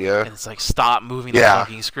 all right, yeah. And it's like, stop moving the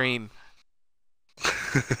fucking screen.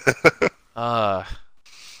 Oh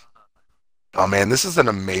man, this is an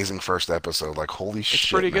amazing first episode. Like, holy shit,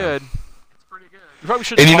 it's pretty man. good. You probably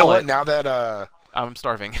should. And you know what? Now that I'm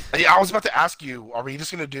starving. Yeah, I was about to ask you, are we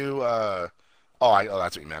just gonna do that's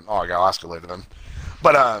what you meant. I'll ask you later then.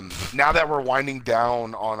 But now that we're winding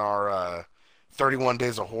down on our 31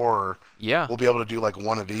 Days of Horror, yeah, we'll be able to do like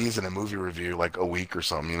one of these and a movie review like a week or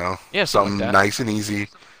something, you know? Yeah, something like nice and easy.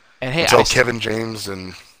 And hey, until Kevin James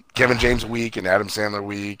week and Adam Sandler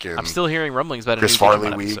week and I'm still hearing rumblings about Chris a new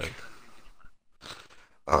Farley week. Episode.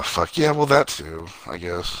 Oh fuck yeah, well that too, I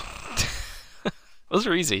guess. Those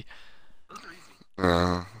are easy.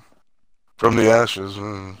 From the ashes.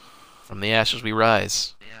 From From the ashes we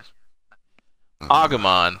rise.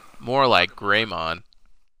 Agumon, more like Greymon.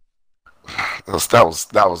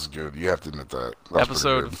 That was good. You have to admit that.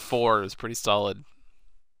 Episode 4 is pretty solid.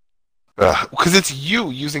 Because it's you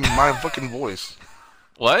using my fucking voice.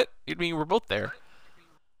 What? You mean we're both there?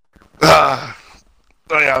 Oh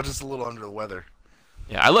yeah, I was just a little under the weather.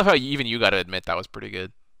 Yeah, I love how even you got to admit that was pretty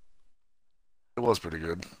good. It was pretty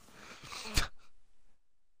good.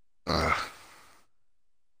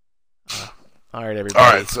 All right, everybody.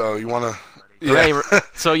 All right, so you wanna? Yeah.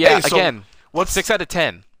 So yeah, Hey, so again, what's 6 out of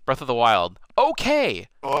 10. Breath of the Wild. Okay.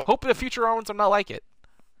 Oh, Hope the future ones are not like it.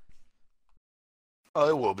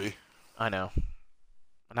 it will be. I know,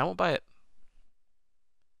 and I won't buy it.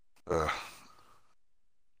 All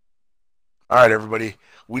right, everybody.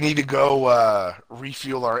 We need to go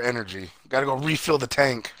refuel our energy. Got to go refill the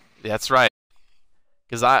tank. That's right.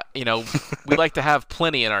 Because we like to have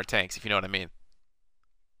plenty in our tanks, if you know what I mean.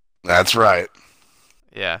 That's right.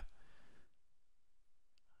 Yeah.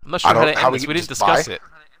 I'm not sure how to end this. We didn't discuss it.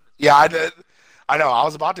 Yeah, I did. I know. I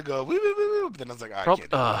was about to go woo woo woo, but then I was like, I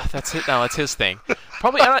can't. That's it. No, that's his thing.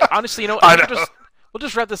 Probably. Honestly, we'll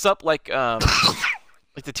just wrap this up like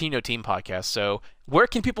the Tino Team podcast. So, where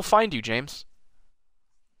can people find you, James?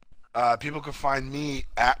 People can find me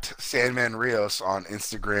at Sandman Rios on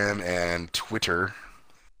Instagram and Twitter.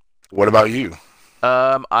 What about you?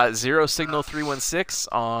 Zero Signal 316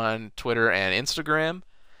 on Twitter and Instagram.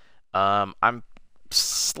 I'm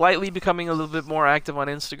slightly becoming a little bit more active on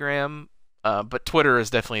Instagram, but Twitter is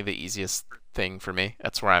definitely the easiest thing for me.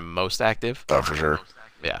 That's where I'm most active. Oh, for sure.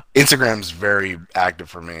 Yeah. Instagram's very active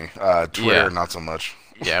for me. Twitter, not so much.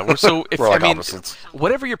 Yeah. We're like opposites.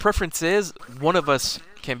 Whatever your preference is, one of us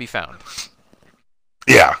can be found.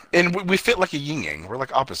 Yeah, and we fit like a yin yang. We're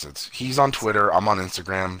like opposites. He's on Twitter, I'm on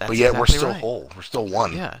Instagram, but yet we're still whole. We're still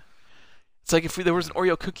one. Yeah. It's like if there was an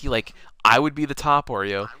Oreo cookie, like I would be the top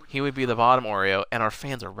Oreo, he would be the bottom Oreo, and our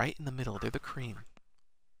fans are right in the middle. They're the cream.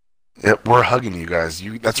 Yep, we're hugging you guys.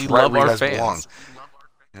 That's right where you guys belong.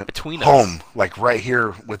 Yep. Between us. Home, like right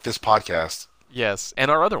here with this podcast. Yes, and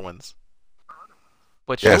our other ones.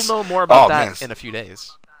 But Yes. you'll know more about that man. in a few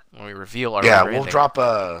days when we reveal our Yeah, rebranding. we'll drop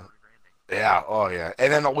a. Yeah, oh yeah,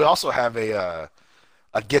 and then we also have a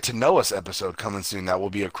get to know us episode coming soon that will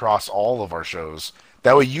be across all of our shows.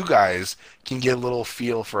 That way, you guys can get a little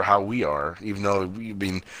feel for how we are, even though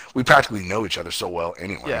we practically know each other so well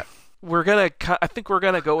anyway. Yeah, I think we're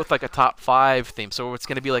gonna go with like a top 5 theme. So it's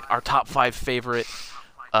gonna be like our top 5 favorite,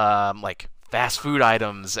 like fast food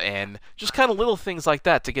items and just kind of little things like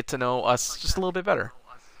that to get to know us just a little bit better.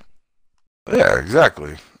 Yeah,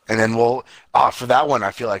 exactly. And then for that one,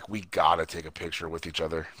 I feel like we gotta take a picture with each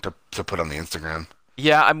other to put on the Instagram.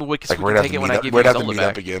 Yeah, I mean, we can take it when I give you we'd have to Zelda meet back.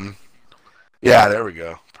 up again. Yeah, there we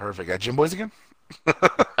go. Perfect. At Gym Boys again?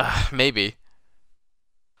 Maybe.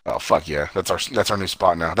 Oh fuck yeah! That's our new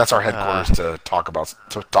spot now. That's our headquarters to talk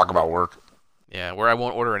about work. Yeah, where I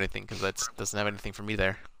won't order anything because that doesn't have anything for me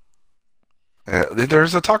there. Yeah,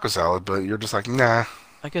 there's a taco salad, but you're just like, nah.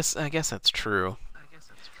 I guess that's true.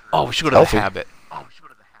 Oh, we should go to Healthy. the Habit.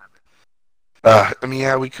 I mean,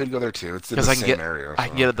 yeah, we could go there too. It's in the same area. I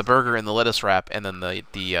can get the burger and the lettuce wrap, and then the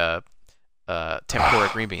tempura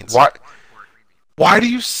green beans. Why do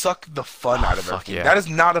you suck the fun out of fuck everything? yeah. That is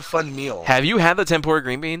not a fun meal. Have you had the tempura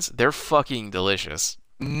green beans? They're fucking delicious.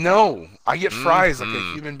 No, I get fries like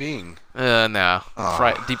a human being. No. No.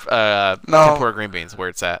 Tempura green beans, where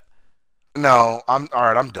it's at. No, all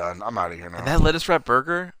right. I'm done. I'm out of here now. And that lettuce wrap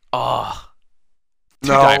burger, to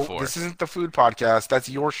die No, for. this isn't the food podcast. That's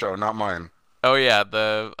your show, not mine. Oh yeah,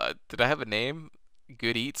 did I have a name?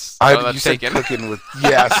 Good Eats. You That's said taken. cooking with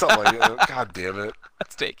something like that. God damn it!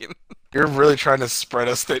 That's taken. You're really trying to spread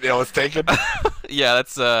us that it's taken. Yeah,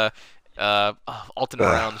 that's Alton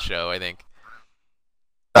Brown's show, I think.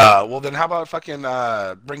 Well then, how about fucking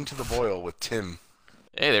Bring to the Boil with Tim?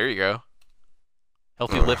 Hey, there you go.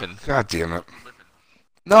 Healthy living. God damn it!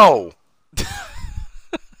 No.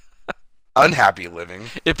 Unhappy living.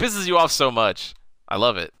 It pisses you off so much. I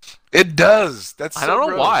love it. It does. That's so I don't know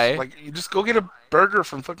gross. why. Like, you just go get a burger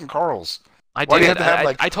from fucking Carl's. I Why do did. you have to have,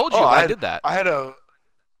 like, I told you oh, I did that. I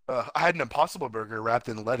had an Impossible Burger wrapped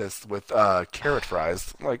in lettuce with carrot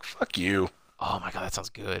fries. I'm like, fuck you. Oh my god, that sounds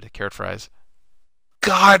good. Carrot fries.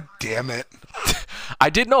 God damn it. I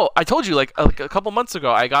did know. I told you like a couple months ago.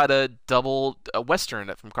 I got a double Western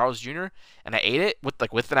from Carl's Jr. and I ate it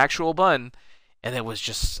with an actual bun, and it was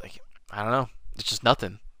just like I don't know. It's just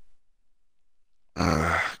nothing.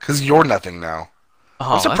 Because you're nothing now.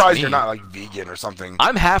 Oh, I'm surprised that's you're mean. not like vegan or something.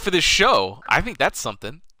 I'm half of this show. I think that's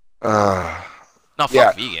something. No, fuck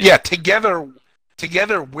Yeah, vegan. yeah.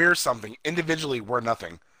 Together we're something. Individually, we're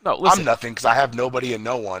nothing. No, listen. I'm nothing because I have nobody and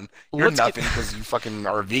no one. You're Let's get- nothing because you fucking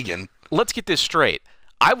are vegan. Let's get this straight.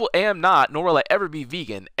 Am not, nor will I ever be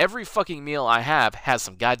vegan. Every fucking meal I have has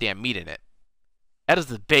some goddamn meat in it. That is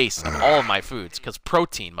the base of all of my foods, because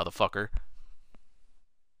protein, motherfucker.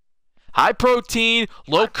 High protein,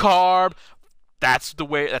 low carb. That's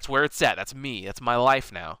where it's at. That's me. That's my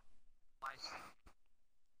life now.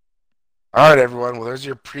 All right, everyone. Well, there's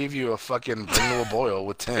your preview of fucking Bring the Boil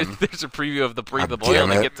with Tim. There's a preview of the Bring the God Boil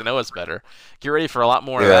damn and it. get to know us better. Get ready for a lot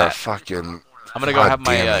more of Yeah, that. fucking. I'm gonna go God have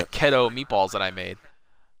my damn it. keto meatballs that I made.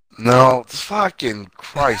 No, fucking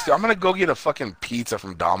Christ. I'm gonna go get a fucking pizza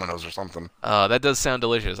from Domino's or something. That does sound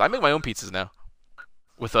delicious. I make my own pizzas now.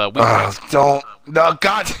 With wheat bread. Don't. No,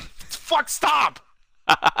 God. Fuck, stop.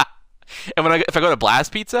 And if I go to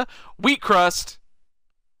Blast Pizza, wheat crust.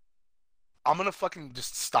 I'm gonna fucking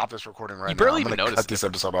just stop this recording right now. You barely I'm even gonna noticed cut this it.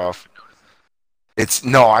 episode off.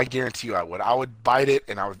 No, I guarantee you I would. I would bite it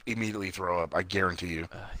and I would immediately throw up. I guarantee you.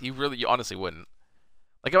 You honestly wouldn't.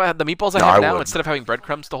 Like if I had the meatballs I No, have I now, would. instead of having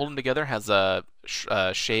breadcrumbs to hold them together, has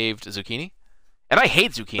shaved zucchini. And I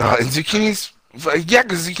hate zucchini. And zucchini's. Yeah,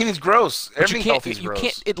 because zucchini's gross. But Everything healthy is gross.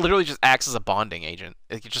 can't. It literally just acts as a bonding agent.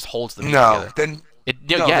 It just holds the meat No, together. then.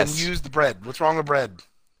 Yes, Then use the bread. What's wrong with bread?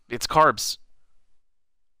 it's carbs.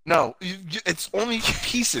 No, it's only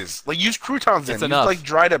pieces. Like use croutons in. It's Use enough. like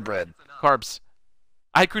dried up bread. Carbs.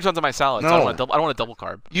 I had croutons on my salad. So I No. don't want a double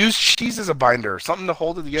carb. Use cheese as a binder. Something to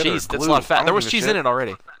hold it together. Cheese. That's a Glue. lot of I fat. don't There was give a cheese shit. in it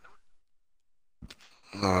already.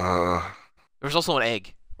 Uh, There's also an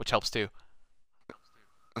egg, which helps too.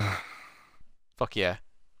 Fuck yeah.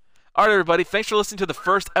 All right, everybody. Thanks for listening to the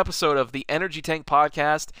first episode of the Energy Tank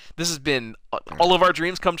Podcast. This has been all of our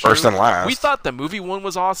dreams come true. First and last. We thought the movie one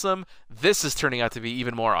was awesome. This is turning out to be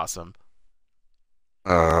even more awesome.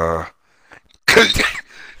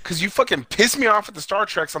 Because you fucking pissed me off with the Star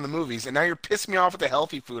Treks on the movies, and now you're pissing me off with the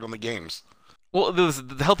healthy food on the games. Well,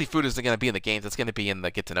 the healthy food isn't going to be in the games. It's going to be in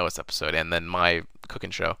the Get to Know Us episode and then my cooking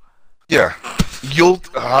show. Yeah. You'll.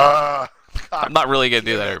 I'm not really going to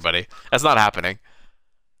do that, everybody. That's not happening.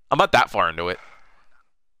 I'm not that far into it.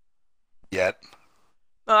 Yet.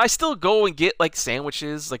 No, I still go and get like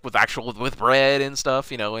sandwiches, like with bread and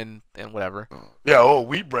stuff, and whatever. Yeah, oh,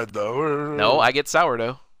 wheat bread, though. No, I get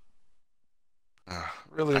sourdough.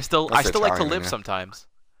 Really? I still That's like to Italian, live yeah. sometimes.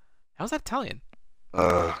 How's that Italian?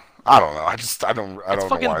 I don't know. I don't It's know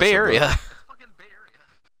fucking why I Bay said Area. that.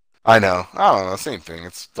 I know. I don't know. Same thing.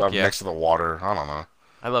 It's Yeah. next to the water. I don't know.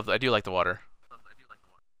 I do like the water.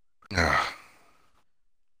 Yeah.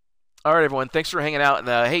 All right, everyone. Thanks for hanging out. And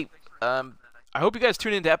hey, I hope you guys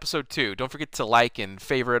tune into episode 2. Don't forget to like and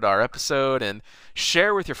favorite our episode and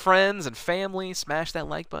share with your friends and family. Smash that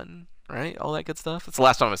like button. Right? All that good stuff. That's the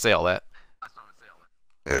last time I'm gonna say all that.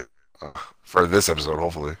 For this episode,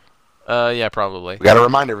 hopefully. Yeah, probably. We got to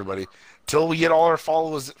remind everybody till we get all our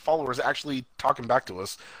followers actually talking back to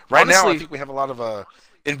us. Right now, I Honestly- think we have a lot of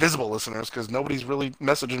invisible listeners because nobody's really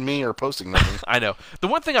messaging me or posting nothing. I know. The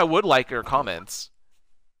one thing I would like are comments.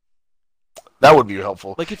 That would be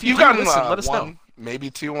helpful. Like if you You've do gotten listen, let us one, know.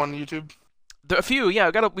 maybe 2 on YouTube. A few,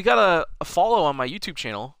 yeah. We got a follow on my YouTube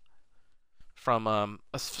channel from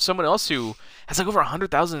someone else who has like over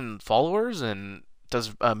 100,000 followers and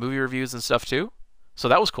does movie reviews and stuff too. So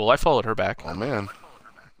that was cool. I followed her back. Oh man,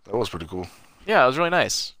 that was pretty cool. Yeah, it was really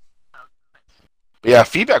nice. But yeah,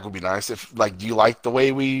 feedback would be nice. If do you like the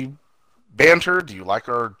way we banter? Do you like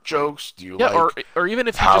our jokes? Do you Yeah, like or even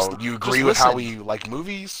if you how just you just agree with how listen. we like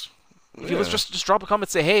movies? If you just drop a comment,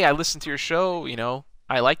 say, hey, I listened to your show.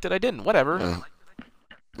 I liked it. I didn't. Whatever.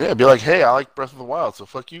 Yeah, be like, hey, I like Breath of the Wild, so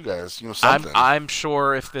fuck you guys. Something. I'm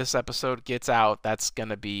sure if this episode gets out, that's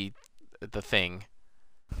gonna be the thing.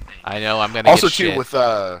 I know I'm gonna also get too shit.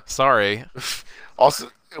 with Sorry. also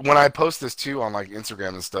when I post this too on like Instagram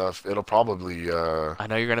and stuff, it'll probably I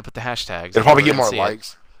know you're gonna put the hashtags. it'll probably We're get gonna more see it.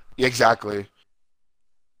 likes. Yeah, exactly.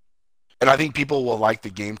 And I think people will like the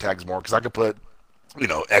game tags more because I could put,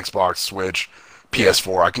 Xbox, Switch,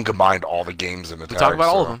 PS4. I can combine all the games in the We tag. talk about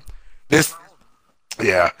all of them.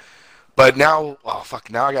 Yeah. But now,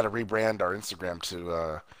 now I got to rebrand our Instagram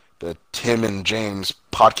to the Tim and James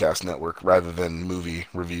Podcast Network rather than movie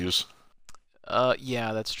reviews.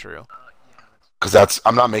 Yeah, that's true. Because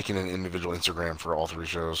I'm not making an individual Instagram for all 3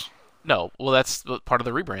 shows. No, well, that's part of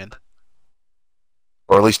the rebrand.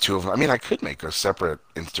 Or at least 2 of them. I mean, I could make a separate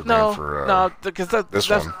Instagram for... No, because this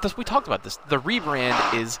one. we talked about this. The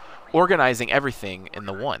rebrand is organizing everything in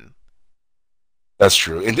the one. That's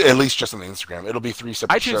true. At least just on the Instagram. It'll be 3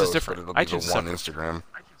 separate iTunes shows, is different. but it'll be iTunes is the one separate. Instagram.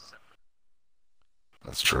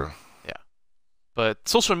 That's true. But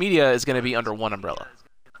social media is going to be under one umbrella.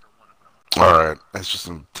 All right, that's just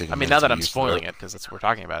taking. I mean, now that I'm spoiling it because we're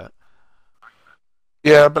talking about it.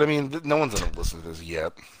 Yeah, but I mean, no one's gonna listen to this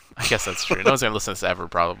yet. I guess that's true. No one's gonna listen to this ever,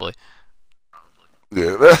 probably.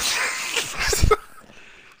 Yeah,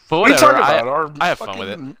 But what are you whatever. talking about? I have fun with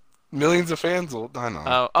it. Millions of fans will. I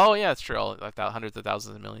know. Oh yeah, it's true. Like that, hundreds of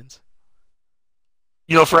thousands and millions.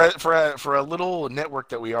 You know, for a little network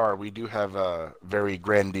that we are, we do have very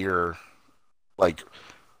grandeur, like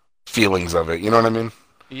feelings of it. You know what I mean?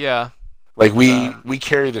 Yeah. Like we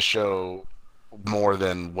carry the show more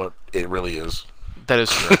than what it really is. That is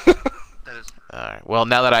true. All right. Well,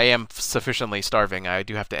 now that I am sufficiently starving, I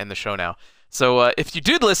do have to end the show now. So if you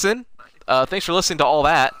did listen, thanks for listening to all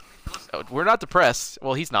that. We're not depressed.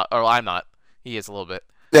 Well, he's not, or I'm not. He is a little bit.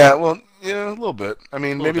 Yeah, well, yeah, a little bit. I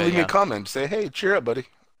mean, maybe bit, leave me yeah. a comment. Say, hey, cheer up, buddy.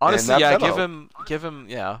 Honestly, yeah, give him,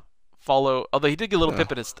 yeah, follow. Although he did get a little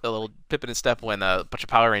pip in his step when a bunch of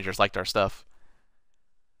Power Rangers liked our stuff.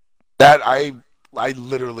 That I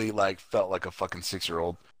literally like felt like a fucking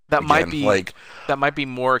 6-year-old. That might be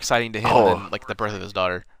more exciting to him than like the birth of his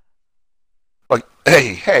daughter. Like,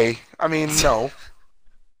 hey, I mean, no.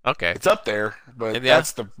 Okay. It's up there, but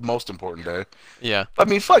that's the most important day. Yeah. I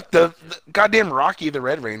mean, fuck, the goddamn Rocky the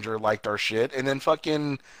Red Ranger liked our shit, and then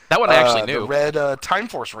fucking... That one I actually knew. The Red Time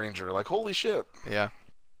Force Ranger, like, holy shit. Yeah.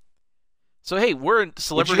 So, hey, we're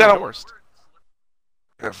celebrity endorsed.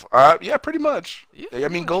 Yeah, pretty much. Yeah. I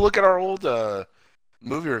mean, go look at our old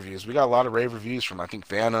movie reviews. We got a lot of rave reviews from, I think,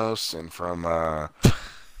 Thanos, and from a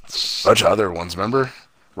bunch of other ones, remember?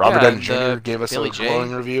 Robert Downey Jr. gave us a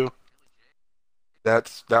glowing review.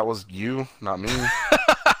 That was you, not me.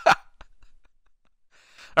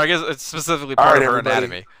 I guess it's specifically part of her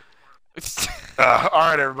anatomy. All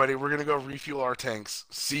right, everybody. We're going to go refuel our tanks.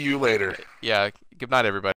 See you later. Yeah. Good night,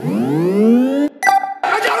 everybody. I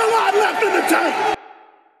got a lot left in the tank.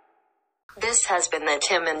 This has been the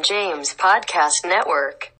Tim and James Podcast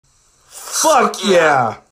Network. Fuck yeah.